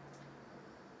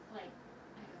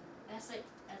know,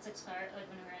 Essex Flower, like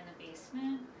when we were in the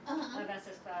basement of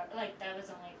Essex Flower, like that was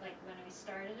only, like when we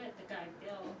started it, the guy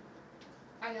Bill,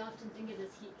 I often think of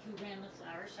this, who ran the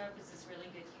flower shop as this really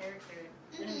good character,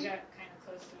 and we got kind of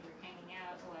close when we were hanging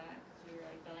out a lot, because we were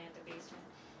like building at the basement,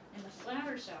 and the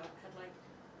flower shop had like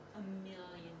a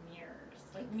million mirrors,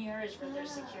 like mirrors were their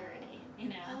security,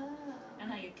 you know, and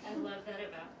like, I love that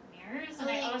about mirrors, and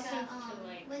I also feel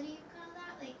like, what do you call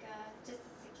that? Like just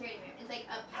a security mirror. It's like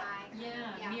up high.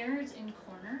 Mirrors in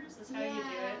corners is how you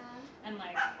do it, and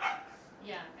like,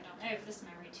 I have this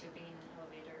memory too, being in an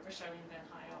elevator with Charlene Van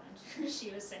Heil, and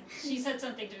she said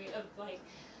something to me of like,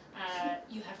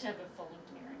 you have to have a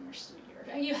full-length mirror in your studio.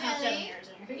 You have to have mirrors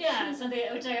in your something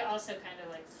which I also kind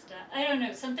of like. I don't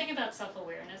know, something about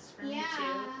self-awareness for me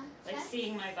too, like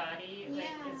seeing my body. Like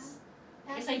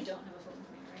I guess I don't have a full-length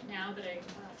mirror right now, but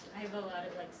I have a lot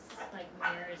of like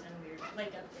mirrors and weird,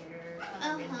 like up there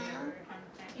on the window or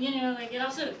something. You know, like it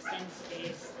also extends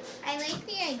space. I like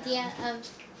the idea of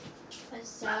a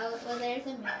show. Well, there's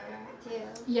a mirror too.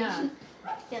 Yeah.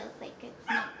 Feels like it's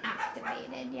not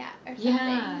activated yet or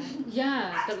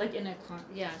something. But like in a corner,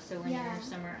 so when you're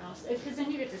somewhere else, because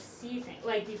then you get to see things,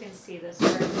 like you can see this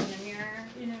work in the mirror,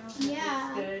 you know, it's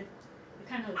good. It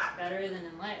kind of looks better than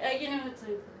in light, you know, it's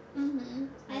like.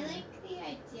 I like the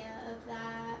idea of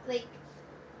that, like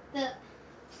the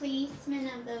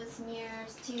placement of those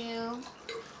mirrors too.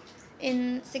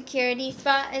 In security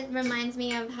spot, it reminds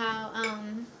me of how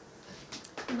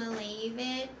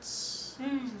Malevich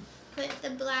put the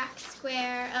black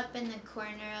square up in the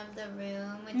corner of the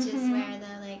room, which is where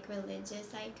the like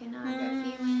religious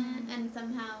iconography went, and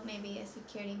somehow maybe a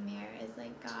security mirror is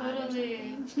like God or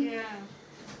something.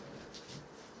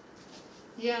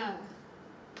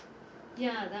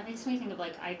 Yeah, that makes me think of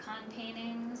like icon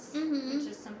paintings, which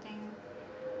is something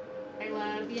I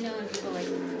love, you know, and people like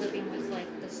living with like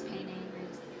this painting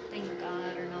or thank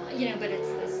God or not, you know, but it's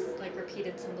this like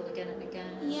repeated symbol again and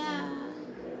again. Yeah.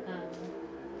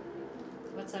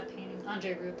 What's that painting?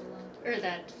 Andre Rublev, or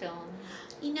that film?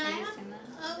 You know, Have I you have seen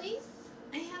that? always,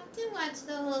 I have to watch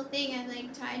the whole thing. I've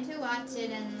like tried to watch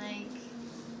it and like,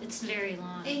 It's very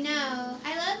long. I know.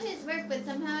 I love his work, but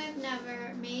somehow I've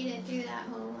never made it through that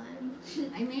whole one.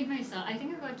 I made myself. I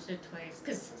think I watched it twice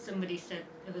because somebody said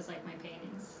it was like my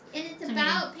paintings. And it's To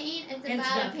about paint. It's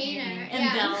about a painter. painting and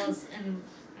Yeah. bells and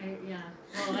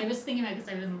Well, I was thinking about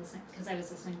because I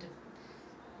was listening to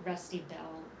Rusty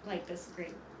Bell, like this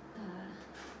great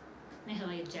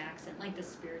Mahalia Jackson, like the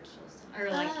spiritual song,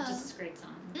 or like Oh. just this great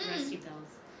song, Rusty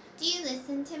Bells. Do you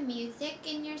listen to music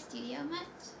in your studio much?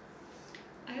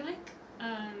 I like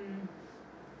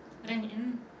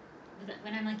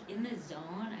when I'm like in the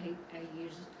zone.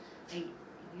 I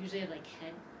usually have like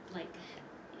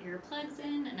earplugs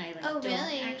in, and I like Oh, don't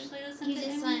really? actually listen You to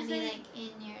just any want to be music. like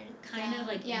in your Kind zone. of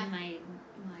like yeah. in my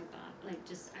body, like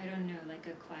just I don't know, like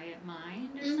a quiet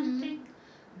mind or Mhm. something.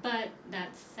 But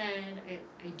that said,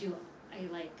 I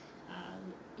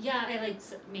like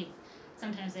make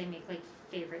sometimes I make like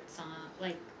favorite song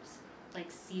like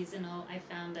seasonal. I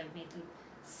found I've made like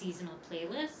seasonal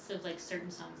playlists of like certain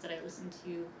songs that I listen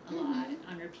to a lot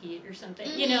on repeat or something.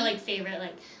 You know, like favorite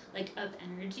like up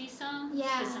energy songs.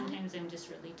 Yeah. Because sometimes I'm just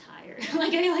really tired.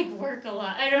 Like I like work a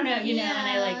lot. I don't know, you know,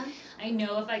 and I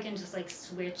know if I can just like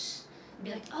switch and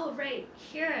be like, oh right,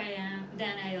 here I am,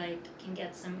 then I like can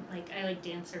get some like I like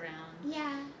dance around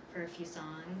Yeah. for a few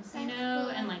songs, That's you know, cool.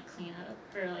 and like clean up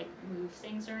or like move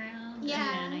things around.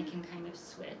 Yeah. And then I can kind of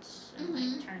switch and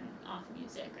like turn off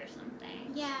music or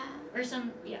something. Yeah. Or so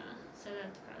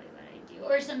that's probably what I do.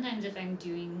 Or sometimes if I'm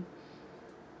doing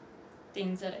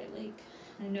things that I like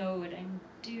know what I'm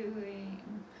doing.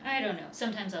 I don't know.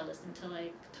 Sometimes I'll listen to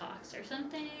like talks or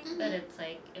something, but it's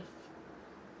like if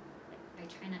I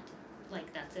try not to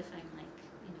like that's if I'm like,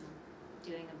 you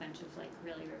know, doing a bunch of like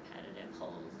really repetitive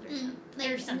holds or something.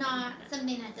 Like Or something not like that.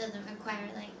 something that doesn't require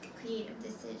like creative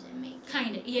decision making.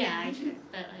 Kind of, yeah. I try,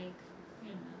 but like,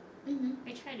 you know, Mhm.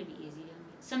 I try to be easy on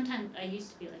me. Sometimes I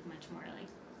used to be like much more like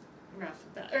rough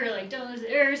about, or like don't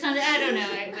listen, or something. I don't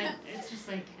know. But it's just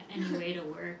like any way to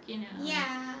work, you know.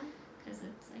 Yeah. Because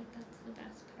it's like that's the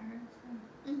best part.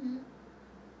 So. Mhm.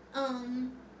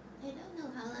 I don't know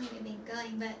how long we've been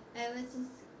going, but I was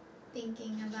just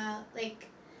thinking about like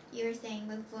you were saying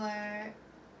before,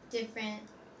 different.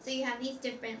 So you have these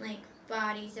different like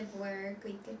bodies of work,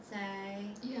 we could say.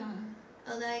 Yeah.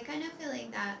 Although I kind of feel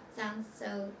like that sounds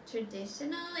so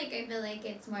traditional. Like I feel like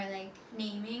it's more like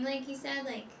naming, like you said,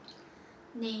 like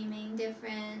naming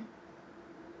different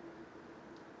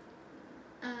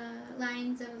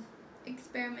lines of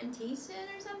experimentation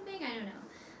or something. I don't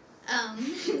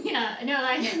know. Yeah. No,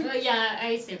 I know. Well, yeah,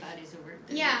 I say bodies of work.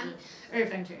 Yeah. Or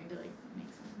if I'm trying to like make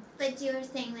sense. But you were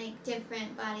saying like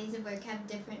different bodies of work have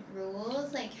different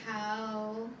rules. Like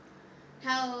how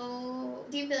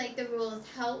do you feel like the rules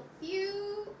help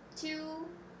you to,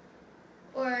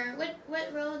 or what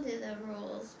role do the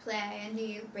rules play, and do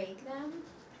you break them?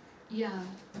 Yeah.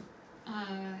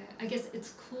 I guess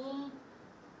it's cool.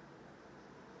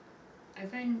 I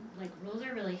find like rules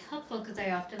are really helpful because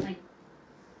I often like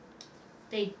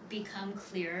they become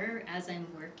clearer as I'm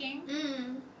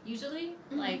working. Usually,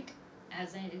 like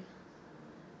as I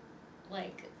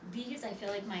like these, I feel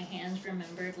like my hands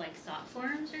remembered like thought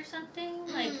forms or something.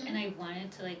 Like, and I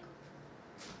wanted to like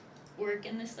work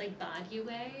in this like body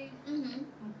way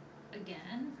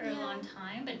again for a long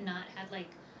time, but not had like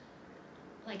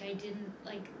I didn't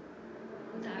like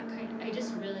that kind. I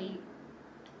just really,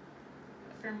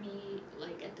 for me,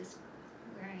 like at this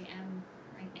where I am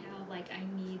right now, like I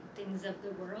need things of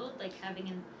the world, like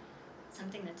having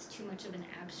something that's too much of an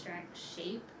abstract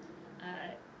shape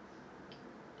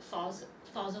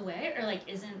falls away, or like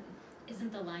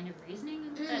isn't the line of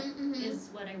reasoning that is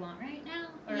what I want right now,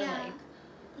 or like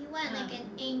you want like an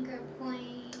anchor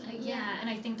point. Yeah, and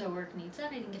I think the work needs that.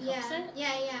 I think it helps it.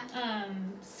 Yeah.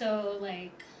 So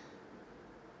like,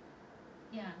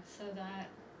 so that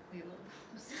we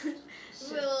will.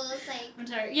 Rules like. I'm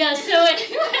tired. Yeah. So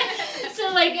anyway, so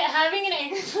like having an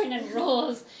anchor point and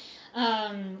rules,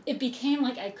 it became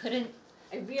like I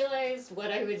realized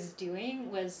what I was doing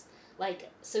was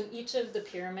like, so each of the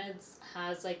pyramids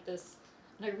has like this.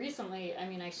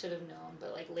 And I should have known,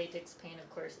 but like latex paint, of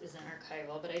course, isn't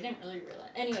archival, but I didn't really realize.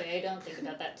 Anyway, I don't think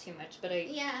about that too much, but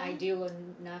I do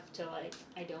enough to like,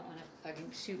 I don't want to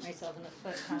fucking shoot myself in the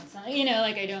foot constantly, you know,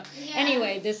 like I don't. Yeah.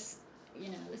 Anyway, this,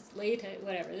 this latex,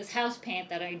 whatever, this house paint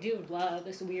that I do love,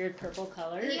 this weird purple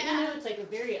color, it's like a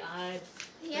very odd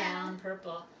brown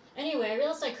purple. Anyway, I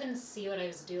realized I couldn't see what I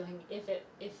was doing if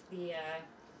the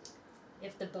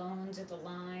if the bones or the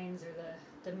lines or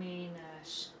the main,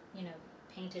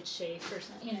 painted shape or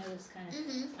something, this kind of,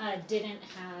 didn't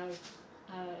have,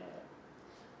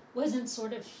 wasn't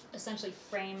sort of essentially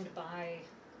framed by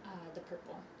the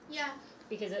purple. Yeah.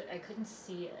 Because I couldn't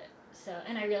see it. So,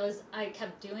 and I realized I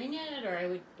kept doing it, or I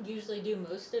would usually do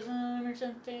most of them or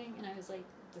something, and I was like,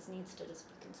 this needs to just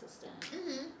be consistent.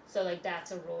 So, like,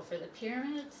 that's a rule for the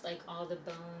pyramids. Like, all the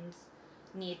bones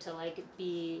need to, like,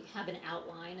 have an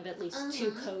outline of at least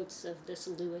 2 coats of this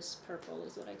Lewis purple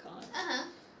is what I call it.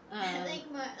 Like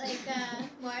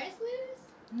Morris Lewis?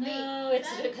 No, it's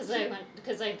because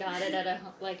I got it at a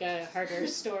hardware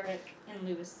store in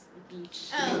Lewis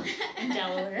Beach in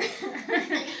Delaware.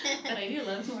 But I do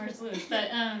love Morris Lewis. But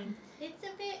it's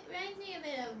reminds me a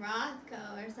bit of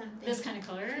Rothko or something. This kind of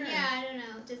color? Yeah, I don't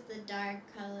know, just the dark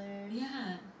color.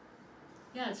 Yeah,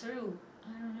 it's sort of,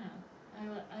 I don't know.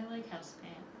 I like house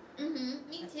paint.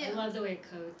 Me too. I love the way it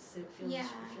coats. It feels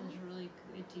really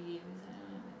good to use.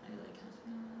 I like house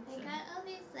paint. I got all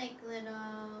these like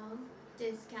little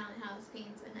discount house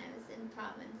paints when I was in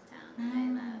Provincetown that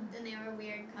I loved, and they were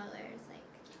weird colors, like.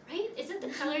 Right? Isn't the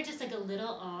color just like a little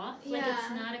off? Like it's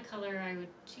not a color I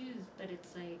would choose, but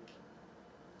it's like,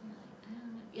 I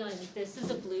don't know. Yeah, like this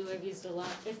is a blue I've used a lot.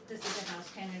 This is a house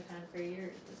paint I've had for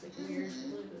years. This like weird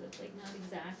blue that's like not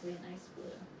exactly a nice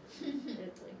blue.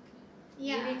 It's like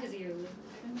maybe because of your lip.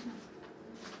 I don't know.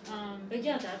 But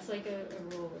yeah, that's like a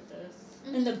rule with this.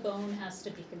 And the bone has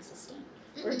to be consistent,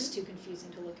 or it's too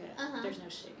confusing to look at. There's no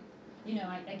shade.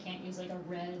 I can't use like a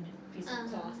red piece of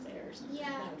cloth there or something. Yeah.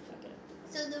 That would fuck it up.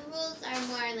 So the rules are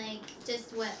more like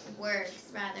just what works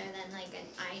rather than like an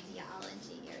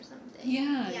ideology or something.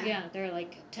 Yeah. They're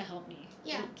like to help me.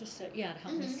 Yeah. Just to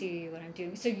help me see what I'm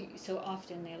doing. So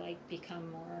often they like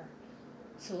become more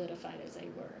solidified as I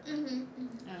work.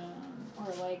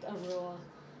 Or like a rule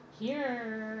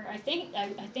here. I think a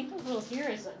rule here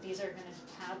is that these are going to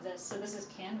have this. So this is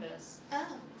canvas.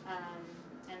 Oh.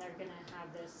 And they're going to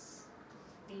have this.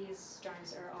 These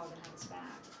drawings are all going to have this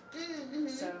back.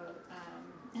 So,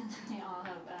 and then they all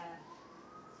have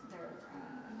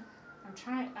I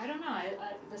don't know,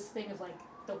 this thing of like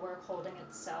the work holding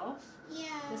itself.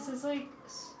 Yeah. This is like,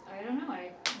 I don't know,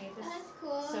 I made this. Oh, that's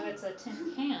cool. So it's a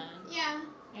tin can. Yeah.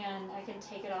 And I can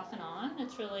take it off and on.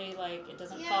 It's really like, it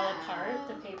doesn't fall apart,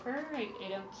 the paper. I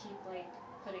don't keep like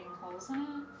putting holes in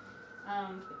it.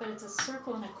 But it's a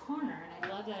circle in a corner, and I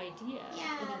love that idea.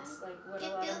 Yeah. And it's like what a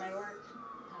lot of my work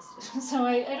has to do. So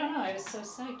I don't know, I was so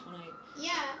psyched when I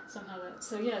somehow that.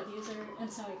 So yeah, these are,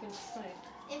 and so I can just like.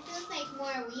 It feels like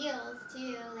more wheels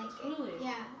too, like. Totally.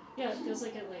 Yeah, it feels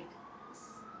like it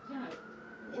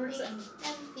it works. Makes them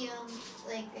feel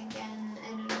like, again, I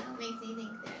don't know, makes me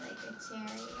think they're like a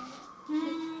chariot.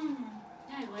 Yeah,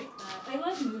 I like that. I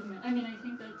love movement. I mean, I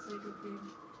think that's like a big,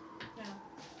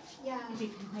 Yeah. If you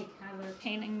can like have a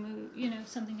painting move,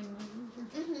 something to move.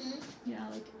 Or,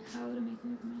 like how to make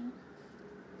movement.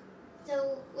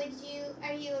 So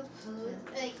are you opposed,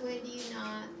 like would you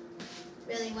not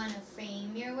really want to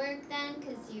frame your work then?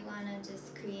 Because you want to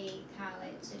just create how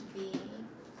it should be?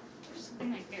 There's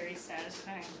something like very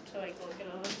satisfying to like look at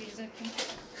all of these, I think.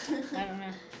 I don't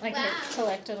know. Like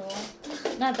collected a lot.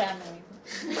 Not that many.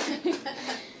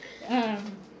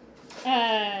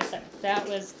 So that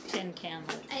was Tin Can.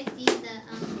 I see the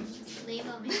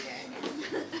label maker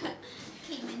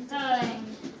came into play.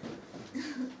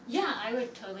 Yeah, I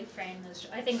would totally frame those.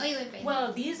 I think. Oh, you would frame.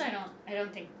 Well, these I don't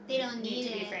think they don't need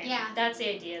to be framed. Yeah. That's the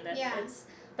idea that it's.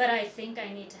 But I think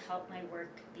I need to help my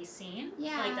work be seen.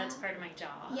 Yeah. Like that's part of my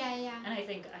job. Yeah. And I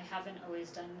think I haven't always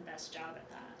done the best job at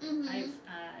that.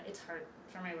 It's hard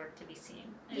for my work to be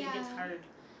seen. I think it's hard.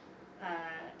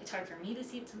 It's hard for me to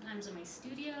see it sometimes in my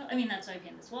studio. I mean, that's why I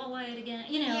painted this wall white again.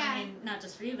 I mean, not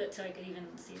just for you, but so I could even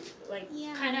see, like,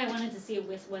 kind of I wanted to see it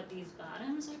with what these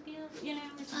bottoms would be,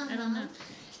 I don't know.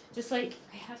 Just, like,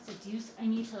 I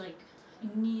need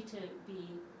to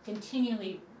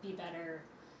continually be better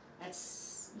at,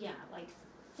 like,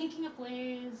 thinking up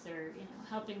ways or,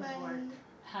 helping the work,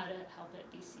 how to help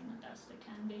it be seen the best it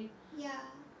can be. Yeah.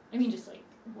 I mean, just, like,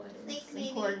 what is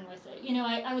important with it.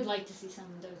 I would like to see some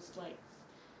of those, like,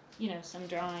 some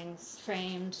drawings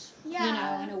framed,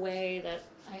 in a way that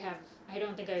I haven't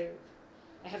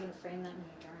framed that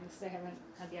many drawings because I haven't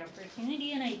had the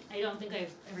opportunity, and I don't think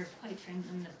I've ever quite framed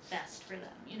them the best for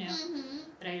them,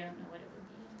 but I don't know what it would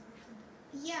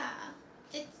be. Yeah,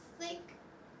 it's like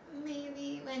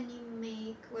maybe when you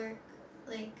make work,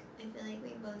 like I feel like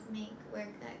we both make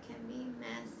work that can be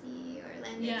messy or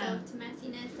lend itself to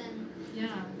messiness, and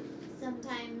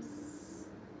sometimes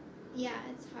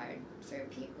it's hard for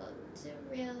people to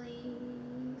really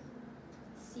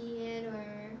see it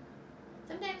or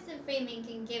sometimes the framing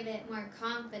can give it more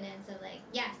confidence of like,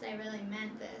 yes, I really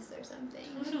meant this or something.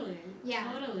 Totally.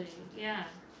 Yeah. Totally. Yeah.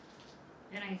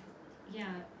 And I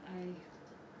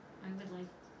would like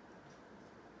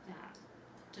that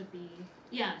to be,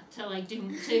 to like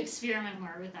to experiment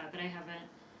more with that, but I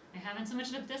haven't so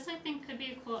much. But this, I think, could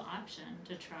be a cool option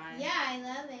to try. Yeah, I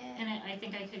love it. And I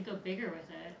think I could go bigger with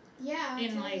it. Yeah.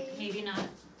 In totally. like maybe not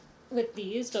with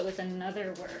these, but with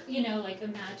another work. Like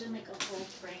imagine like a whole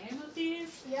frame of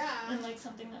these. Yeah. And like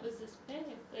something that was this big.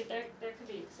 Like there could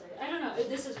be exciting. I don't know.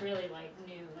 This is really like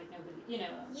new. Like nobody, Yeah.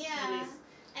 nobody's.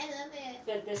 I love it.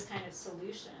 But this kind of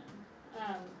solution.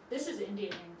 This is India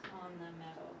ink on the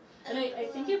metal. And I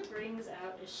think it brings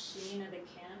out a sheen of the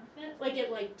canvas. Like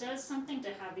it like does something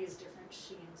to have these different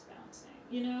sheens bouncing.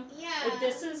 Yeah. Like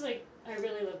this is like, I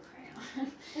really love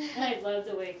crayon. And I love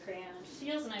the way crayon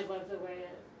feels, and I love the way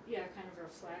it kind of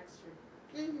reflects or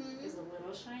is a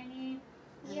little shiny.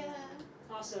 And Yeah.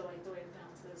 Also like the way it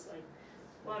bounces, like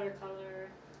watercolor.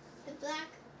 The black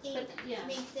ink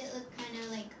makes it look kind of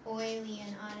like oily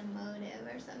and automotive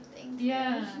or something.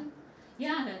 Yeah.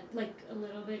 Yeah, like a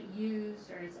little bit used,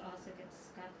 or it also gets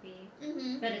scuffy.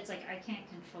 But it's like I can't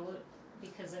control it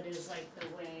because it is like the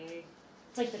way,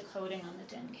 it's like the coating on the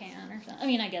tin can or something. I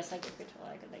mean, I guess I could control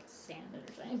it, I could like sand it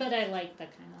or something. But I like the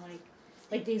kind of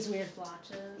like these weird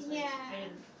blotches. Like, I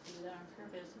didn't do that on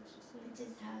purpose. It's just like. It's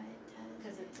just how it does.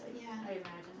 Because it's like, I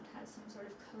imagine it has some sort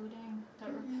of coating that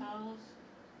repels.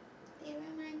 They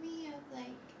remind me of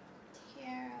like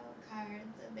tarot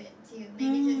cards a bit too.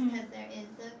 Maybe just because there is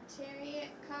a chariot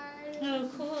card. Oh,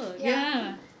 cool.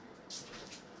 Yeah.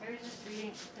 I was just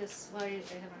reading this. Well, I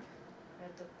haven't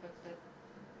read the book that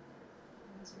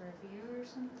was a review or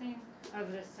something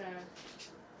of this.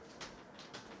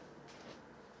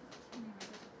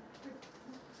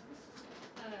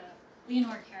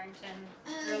 Leonore Carrington.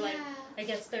 Or like, I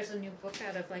guess there's a new book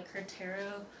out of like her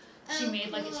tarot. She made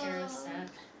like a tarot set.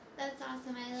 That's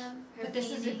awesome. I love her. But this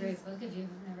paintings. is a great book if you've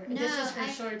never. No, this is her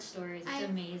short stories. It's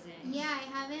amazing. Yeah, I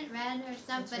haven't read her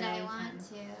stuff, but really I want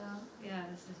fun. to. Yeah,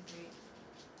 this is great.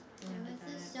 There was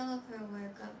a show of her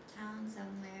work uptown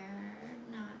somewhere,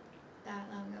 not that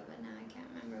long ago, but now I can't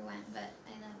remember when. But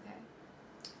I love her.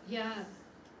 Yeah,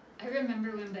 I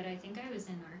remember when, but I think I was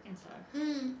in Arkansas.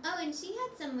 Oh, and she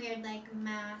had some weird, like,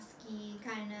 masky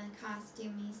kind of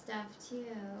costumey stuff too.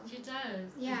 She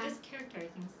does. Yeah. Like, this character, I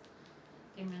think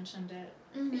they mentioned it.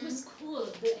 Mm-hmm. It was cool.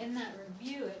 In that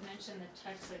review, it mentioned the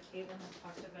text that Caitlin had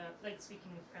talked about, like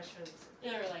speaking of pressures,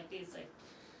 or like these, like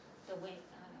the weight.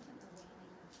 I don't know, the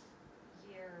waning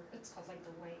year. It's called like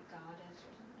the White Goddess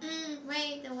or something.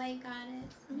 Right, the White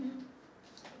Goddess.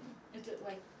 Is it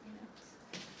like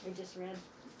I just read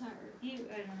that review.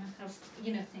 I don't know how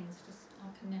things just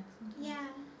all connect. Sometimes. Yeah.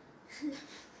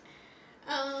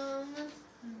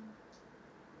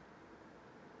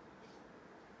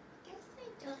 Guess I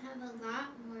don't have a lot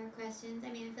more questions. I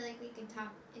mean, I feel like we could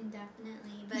talk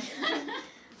indefinitely, but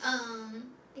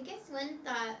I guess one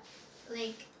thought,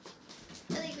 like,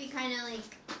 I feel like we kind of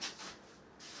like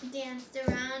danced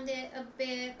around it a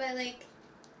bit, but like,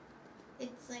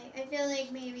 it's like I feel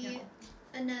like maybe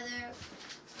another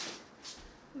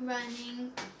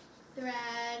running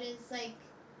thread is like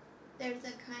there's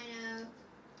a kind of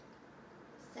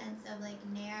sense of like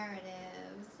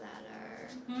narratives that are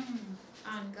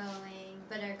ongoing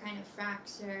but are kind of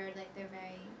fractured, like they're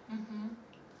very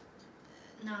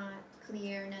not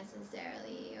clear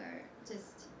necessarily or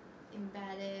just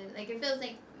embedded. Like it feels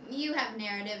like you have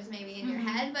narratives maybe in your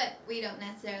head, but we don't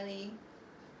necessarily,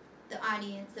 the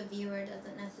audience, the viewer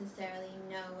doesn't necessarily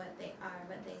know what they are,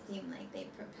 but they seem like they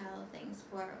propel things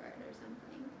forward or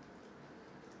something.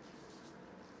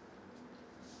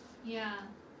 Yeah,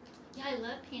 I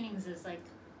love paintings as like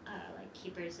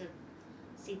keepers of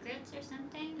secrets or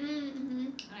something.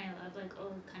 And I love like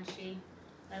old country.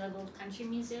 I love old country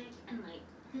music and like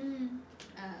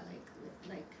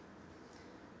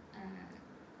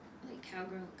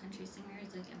cowgirl country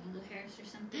singers like Emmylou Harris or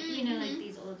something. Like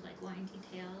these old like windy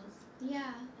tales.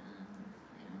 Yeah. I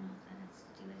don't know if that has to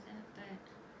do with it, but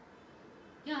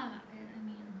yeah,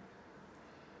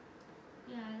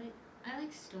 I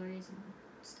like stories and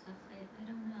stuff. I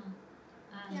don't know.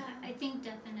 I think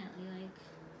definitely like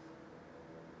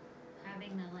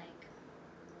having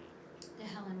the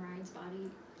Helen Rides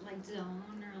body like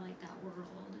zone or like that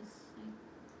world is like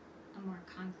a more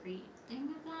concrete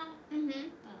thing of that.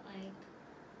 But like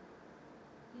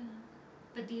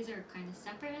but these are kind of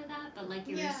separate of that. But like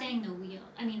you were saying, the wheel.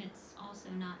 I mean, it's also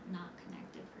not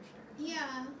connected for sure.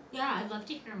 Yeah. Yeah, I'd love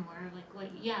to hear more of like what.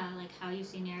 Yeah, like how you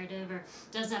see narrative, or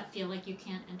does that feel like you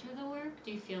can't enter the work?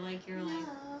 Do you feel like you're like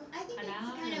I think cut it's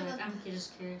out? kind Or of like, I'm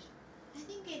just curious. I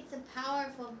think it's a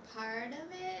powerful part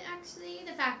of it, actually.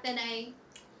 The fact that I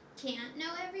can't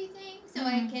know everything, so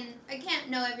I can't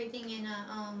know everything in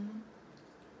a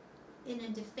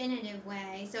definitive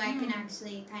way, so I can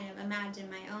actually kind of imagine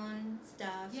my own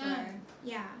stuff.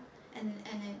 And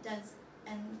it does,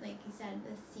 and like you said,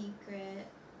 the secret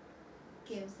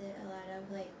gives it a lot of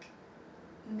like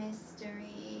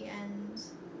mystery and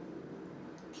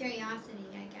curiosity,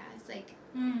 I guess. Like,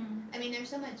 I mean, there's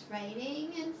so much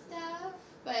writing and stuff,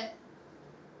 but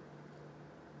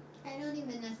I don't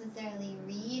even necessarily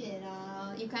read it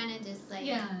all. You kind of just like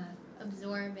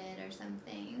absorb it or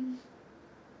something.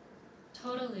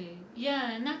 Totally.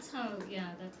 Yeah, and that's how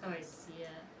I see it.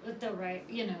 With the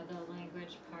the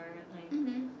language part, like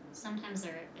sometimes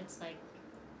it's like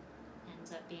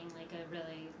ends up being like a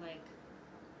really like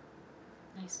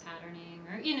nice patterning,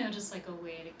 or just like a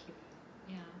way to keep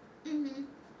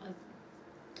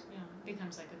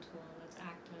becomes like a tool that's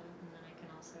active, and then I can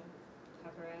also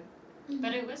cover it.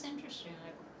 But it was interesting,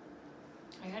 like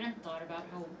I hadn't thought about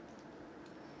how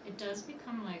it does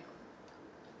become like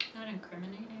not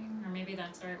incriminating, or maybe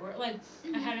that's the right word. Like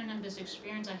I hadn't had this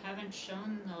experience. I haven't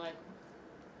shown the like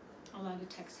a lot of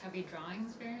text heavy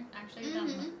drawings very actually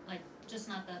like just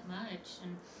not that much,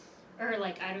 and or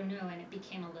like I don't know, and it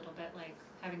became a little bit like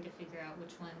having to figure out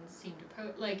which ones seemed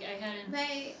like I hadn't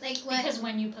like what, because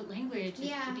when you put language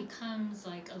it becomes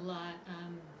like a lot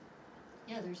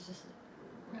there's just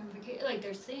ramifications, like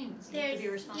there's things you have to be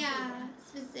responsible for.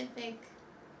 Specific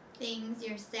things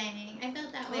you're saying. I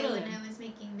felt that way when I was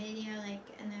making video, like,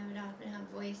 and I would often have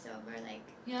voiceover, like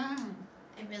I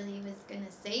really was gonna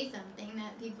say something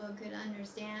that people could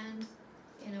understand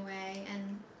in a way,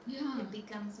 and it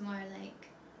becomes more like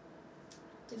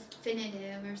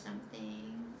definitive or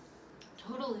something.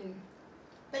 Totally.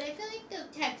 But I feel like the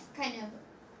text kind of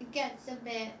gets a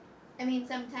bit, I mean,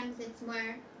 sometimes it's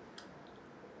more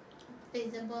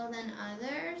visible than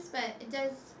others, but it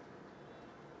does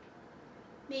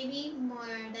maybe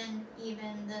more than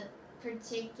even the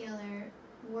particular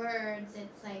words.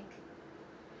 It's like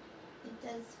it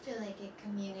does feel like it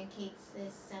communicates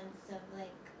this sense of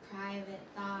like private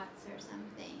thoughts or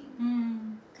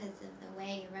something because of the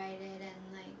way you write it,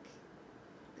 and like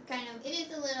kind of it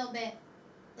is a little bit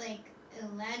like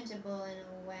illegible in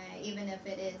a way, even if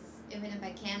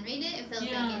I can read it, it feels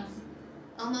like it's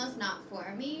almost not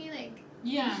for me, like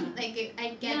like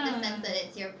I get the sense that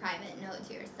it's your private note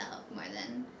to yourself more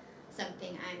than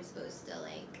something I'm supposed to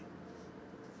like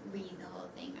read the whole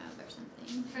thing of or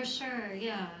something. For sure,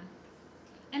 yeah.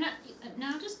 And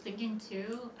now just thinking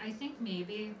too, I think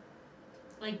maybe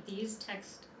like these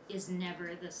text is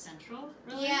never the central,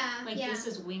 really. Like this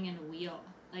is wing and wheel.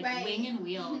 Like wing and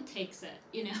wheel takes it,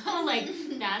 like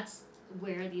that's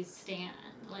where these stand.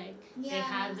 Like they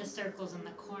have the circles in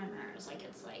the corners, like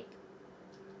it's like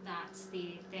that's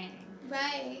the thing.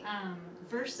 Right.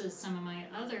 Versus some of my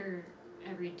other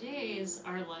everydays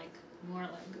are like more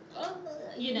like like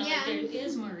there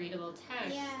is more readable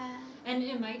text. Yeah. And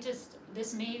it might just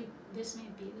this may be the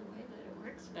way that it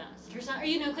works best, or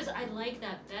something, because I like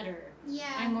that better.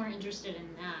 Yeah. I'm more interested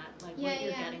in that, like what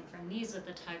you're getting from these with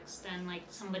the text than like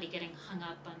somebody getting hung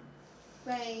up on.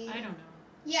 Right. I don't know.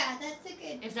 Yeah, that's a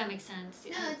good. If that makes sense.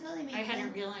 No, it totally makes sense. I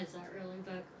hadn't realized that really,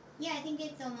 but. Yeah, I think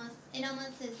it almost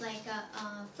is like a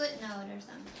footnote or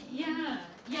something. Yeah,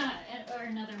 or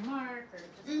another mark, or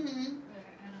just.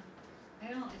 I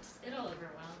don't. It'll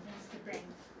overwhelm. This could bring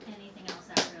anything else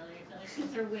out really. I feel like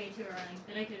things are way too early.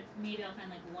 But maybe I'll find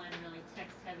like one really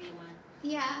text heavy one.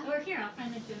 Yeah. Or here I'll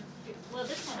find the Joan. Well,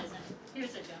 this one isn't.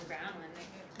 Here's the Joan Brown one.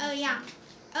 Oh yeah.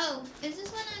 Oh, is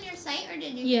this one on your site or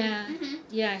did you? Yeah.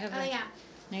 Yeah, I have a yeah.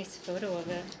 nice photo of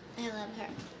it. I love her.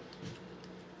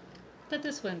 But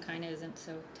this one kind of isn't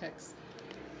so text.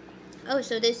 Oh,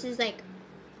 so this is like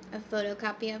a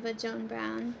photocopy of a Joan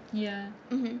Brown. Yeah.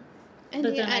 And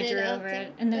but then I drew over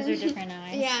it, and those are different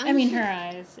eyes. Yeah. I mean, her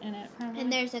eyes in it, probably. And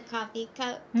there's a coffee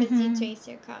cup, because you traced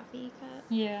your coffee cup.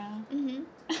 Yeah.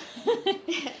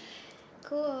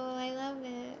 Cool, I love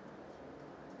it.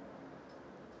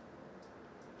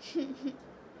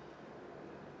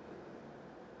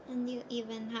 And you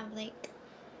even have, like,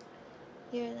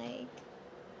 your,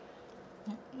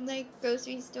 like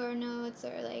grocery store notes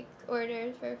or, like,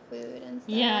 orders for food and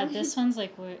stuff. Yeah, this one's,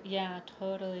 like,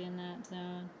 totally in that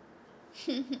zone.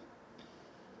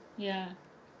 Yeah.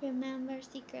 Remember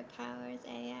Secret Powers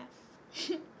AF.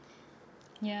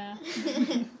 Yeah.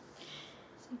 Secret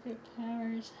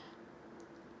Powers.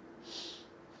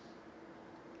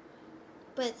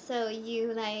 But so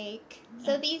you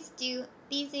so these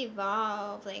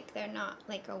evolve, like they're not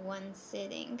like a one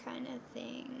sitting kind of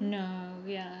thing. No,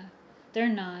 yeah. They're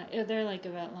not. They're like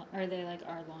about. Are they like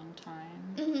our long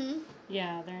time? Mhm.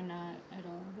 Yeah, they're not at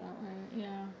all that way.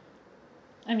 Yeah.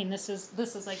 I mean, this is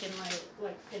like in my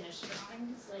like finished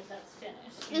drawings. Like that's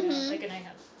finished. You know? Like, and I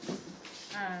have.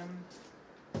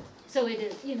 So it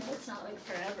is. You know, it's not like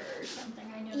forever or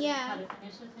something. I know how to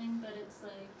finish a thing, but it's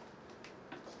like.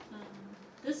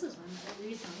 This is one that I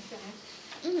recently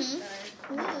finished.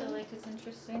 That I feel like is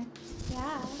interesting.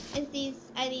 Yeah.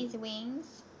 Are these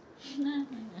wings?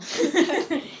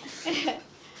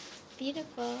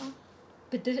 Beautiful.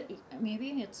 But maybe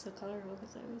it's the color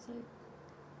because I was like,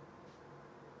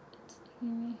 it's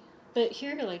but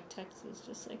here like text is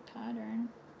just like pattern.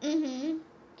 Mhm.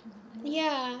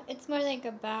 Yeah, it's more like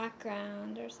a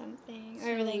background or something,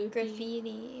 or like loopy.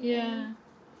 Graffiti. Yeah. Right?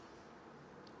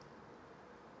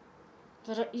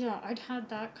 But yeah, I'd had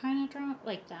that kind of draw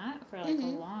like that for like a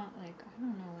long, like I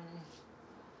don't know when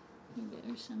maybe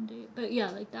there's some date, but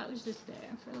yeah, like that was just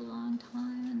there for a long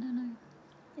time, and then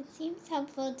It seems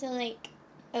helpful to like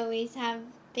always have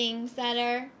things that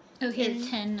are. Oh, here,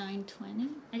 10, 9, 20.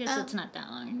 I guess it's not that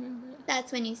long ago. But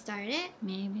that's when you started?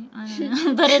 Maybe. I don't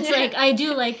know. But it's like, I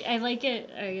like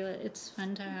it. It's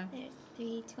fun to have. There's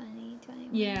 3, 20,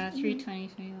 21. Yeah, 3, 20,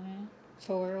 21.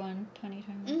 4, 1, 20,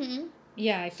 21. Mm-hmm.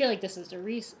 Yeah, I feel like this is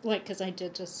because I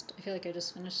feel like I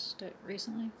just finished it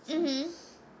recently. So. Mm-hmm.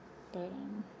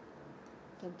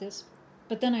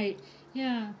 But then I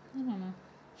don't know.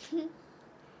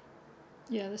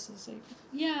 Yeah, this is like,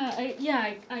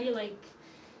 I like,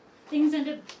 things end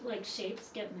up, like, shapes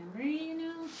get memory, you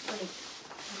know? Like,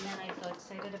 and then I feel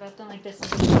excited about them. Like, this is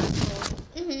a castle.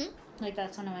 Mm-hmm. Like,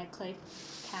 that's one of my clay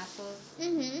castles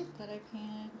that I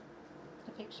painted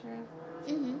a picture of.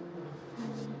 Mm-hmm.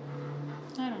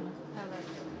 I don't know. I like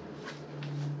it.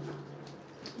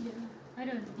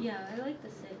 I like the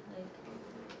set, like,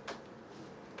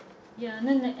 yeah, and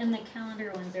then the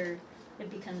calendar ones it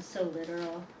becomes so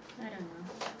literal. I don't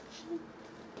know.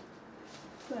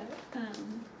 But,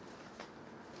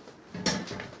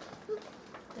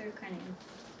 they're kind of,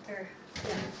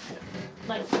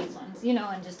 like these ones, you know,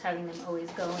 and just having them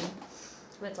always going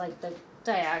with, like, the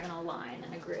diagonal line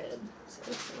and a grid. So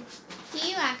it's like, do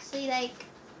you actually, like,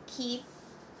 keep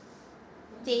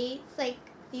dates? Like,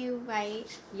 do you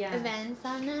write events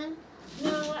on them?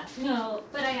 No,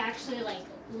 but I actually, like,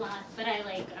 but I,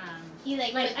 like, you,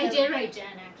 like I did write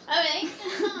Jen, actually. Oh,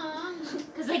 really?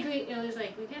 Because, like, it was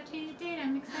like, we have to change the date,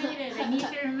 I'm excited, I need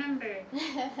to remember.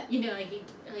 You know, like,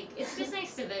 it's just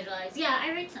nice to visualize. Yeah,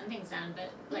 I write some things down,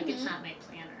 but, like, it's not my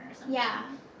planner or something. Yeah.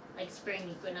 Like, spring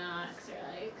equinox, or,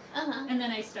 like, Uh-huh. and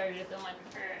then I started the one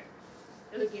for,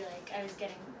 it would be, like, I was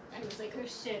like, oh,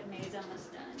 shit, May's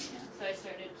almost done, you know, so I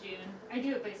started June. I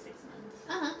do it by 6 months.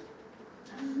 Uh-huh.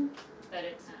 But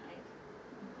it's not, like,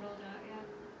 rolled out yet.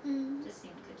 Mm-hmm. Just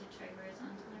seemed good to try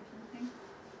horizontal or something.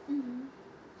 Mm-hmm.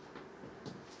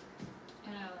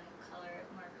 And I'll like color it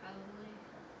more probably.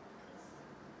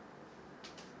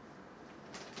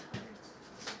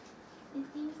 It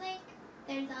seems like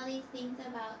there's all these things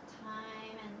about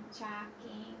time and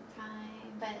tracking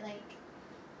time, but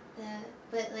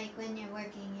like when you're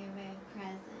working, you're very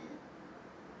present.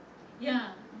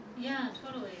 Yeah,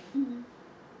 totally. Mm-hmm.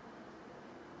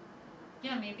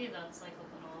 Yeah, maybe that's like a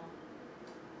little.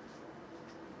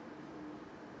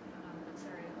 I don't know. What's the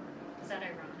right word? Is that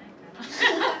ironic?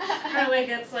 Or like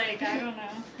it's like I don't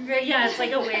know. But yeah, it's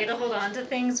like a way to hold on to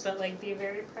things, but like be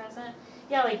very present.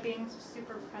 Yeah, like being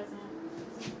super present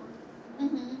is important.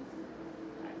 Mm-hmm.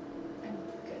 I'm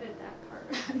good at that part.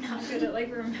 I'm not good at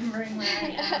like remembering where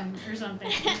I am or something.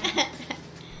 You know?